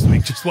podcast next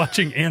week. Just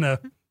watching Anna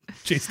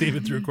chase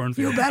David through a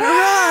cornfield. You better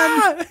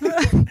run.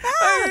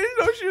 I didn't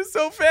know she was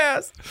so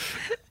fast.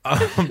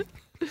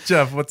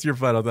 Jeff, what's your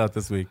final thought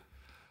this week?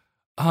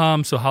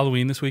 So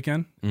Halloween this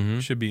weekend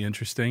should be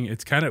interesting.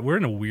 It's we're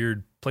in a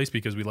weird place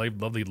because we like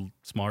lovely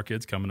smaller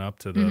kids coming up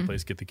to the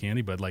place to get the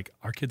candy, but like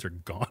our kids are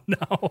gone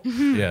now.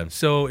 Yeah.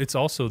 So it's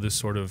also this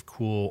sort of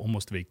cool,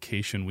 almost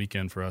vacation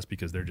weekend for us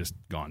because they're just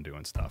gone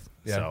doing stuff.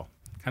 Yeah. So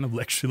kind of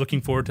actually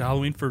looking forward to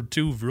Halloween for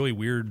two really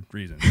weird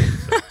reasons.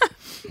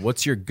 So.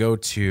 What's your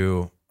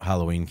go-to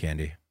Halloween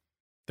candy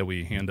that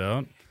we hand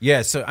out?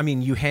 Yeah, so I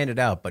mean, you hand it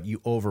out, but you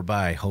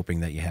overbuy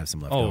hoping that you have some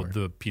left over. Oh,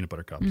 the peanut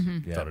butter cups,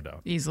 without a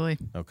doubt. Easily.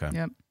 Okay.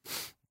 Yep.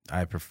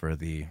 I prefer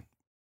the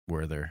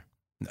Werther.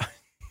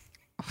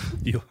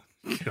 Yeah.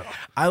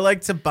 I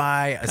like to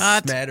buy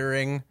a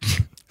smattering. You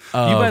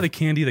buy the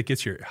candy that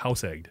gets your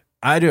house egged.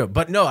 I do,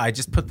 but no, I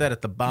just put that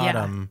at the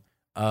bottom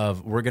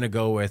of. We're gonna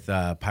go with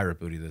Pirate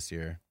Booty this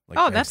year.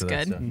 Like, that's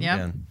good. Yep.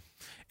 Yeah.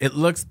 It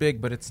looks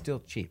big, but it's still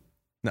cheap.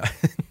 No.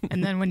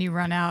 And then when you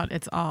run out,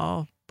 it's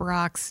all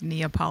Brock's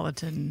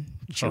Neapolitan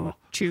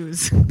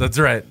chews. That's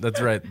right.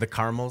 The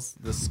caramels,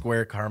 the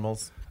square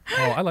caramels.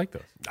 Oh, I like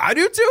those. I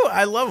do too.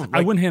 I love them.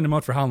 I wouldn't hand them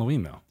out for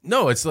Halloween though.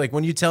 No, it's like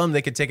when you tell them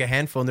they could take a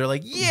handful and they're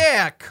like,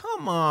 yeah,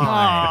 come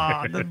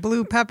on. Oh, the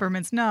blue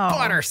peppermints. No.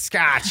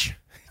 Butterscotch.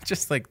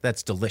 Just like,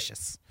 that's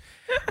delicious.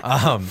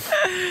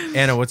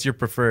 Anna, what's your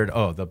preferred?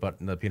 Oh, the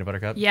peanut butter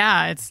cup?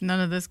 Yeah, it's none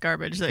of this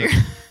garbage that you're.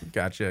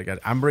 Gotcha.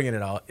 I'm bringing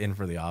it all in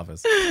for the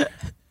office.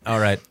 All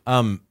right.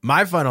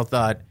 My final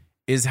thought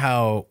is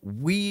how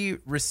we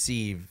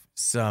receive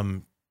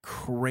some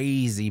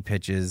crazy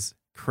pitches,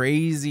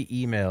 crazy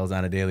emails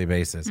on a daily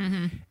basis.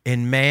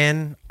 And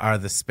man, are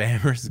the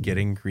spammers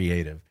getting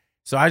creative.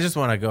 So I just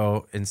want to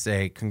go and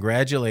say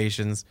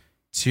congratulations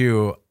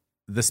to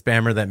the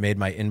spammer that made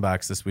my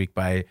inbox this week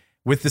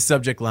with the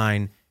subject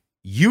line,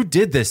 "You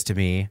did this to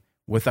me,"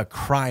 with a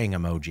crying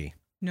emoji.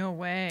 No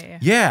way.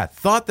 Yeah,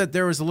 thought that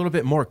there was a little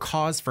bit more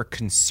cause for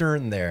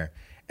concern there.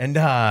 And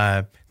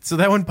so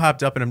that one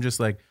popped up and I'm just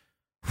like,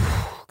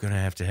 gonna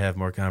have to have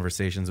more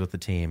conversations with the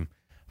team.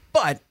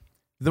 But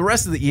the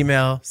rest of the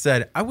email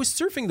said, "I was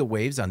surfing the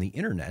waves on the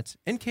internet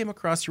and came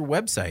across your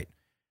website.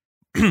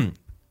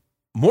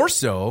 More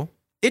so,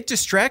 it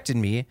distracted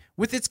me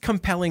with its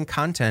compelling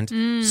content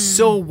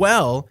so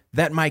well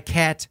that my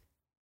cat,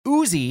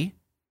 Uzi,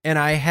 and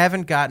I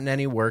haven't gotten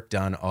any work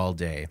done all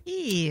day."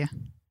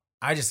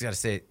 I just got to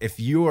say, if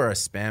you are a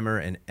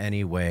spammer in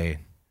any way,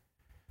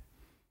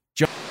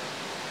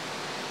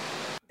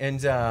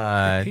 and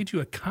I paid you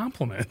a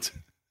compliment.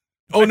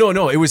 Oh,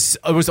 no. It was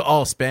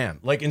all spam.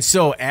 Like, and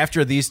so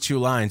after these 2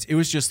 lines, it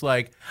was just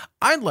like,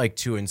 I'd like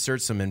to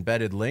insert some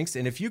embedded links.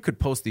 And if you could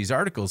post these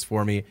articles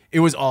for me, it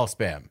was all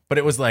spam. But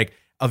it was like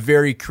a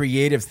very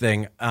creative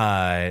thing.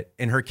 And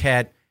her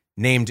cat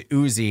named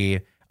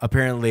Uzi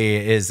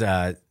apparently is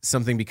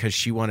something because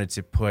she wanted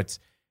to put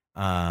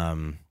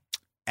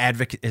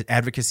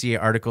advocacy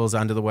articles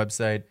onto the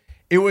website.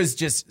 It was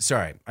just,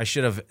 sorry, I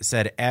should have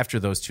said after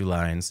those 2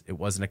 lines, it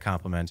wasn't a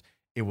compliment.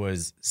 It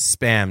was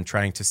spam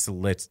trying to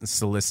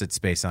solicit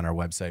space on our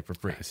website for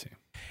free. I see.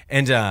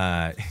 And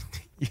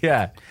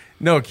yeah,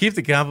 no, keep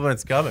the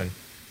compliments coming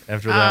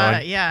after that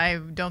one. Yeah, I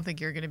don't think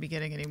you're going to be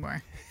getting any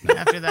more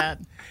after that.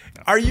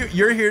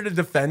 You're here to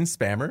defend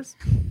spammers?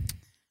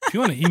 If you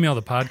want to email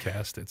the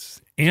podcast,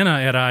 it's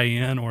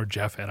Anna@IEN or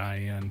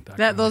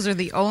Jeff@IEN.com. Those are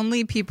the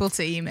only people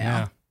to email.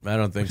 Yeah. I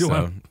don't think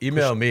so.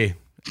 Email me.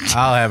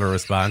 I'll have a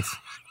response.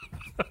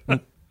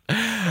 But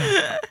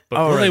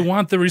they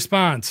want the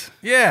response.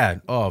 Yeah.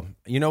 Oh,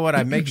 you know what?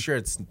 I make sure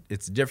it's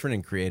different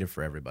and creative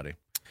for everybody.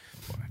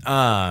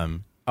 All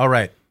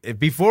right.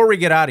 Before we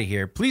get out of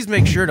here, please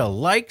make sure to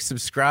like,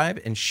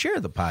 subscribe, and share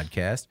the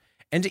podcast.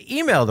 And to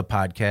email the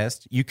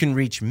podcast, you can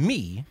reach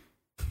me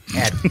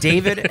at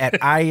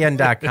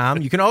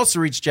david@ien.com. You can also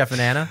reach Jeff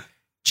and Anna,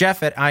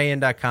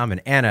 Jeff@ien.com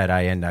and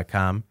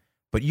Anna@ien.com.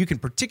 But you can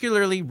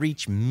particularly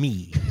reach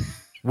me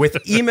with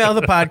email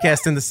the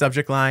podcast in the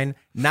subject line,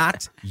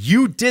 not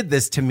you did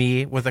this to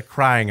me with a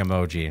crying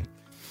emoji.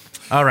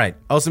 All right.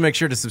 Also, make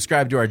sure to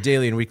subscribe to our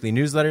daily and weekly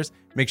newsletters.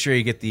 Make sure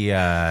you get the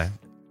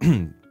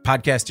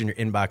podcast in your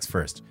inbox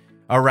first.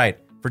 All right.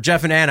 For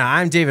Jeff and Anna,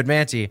 I'm David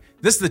Manti.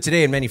 This is the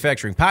Today in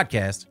Manufacturing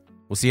podcast.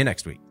 We'll see you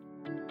next week.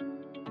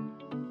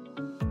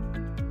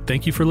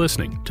 Thank you for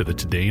listening to the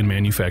Today in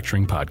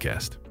Manufacturing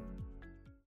podcast.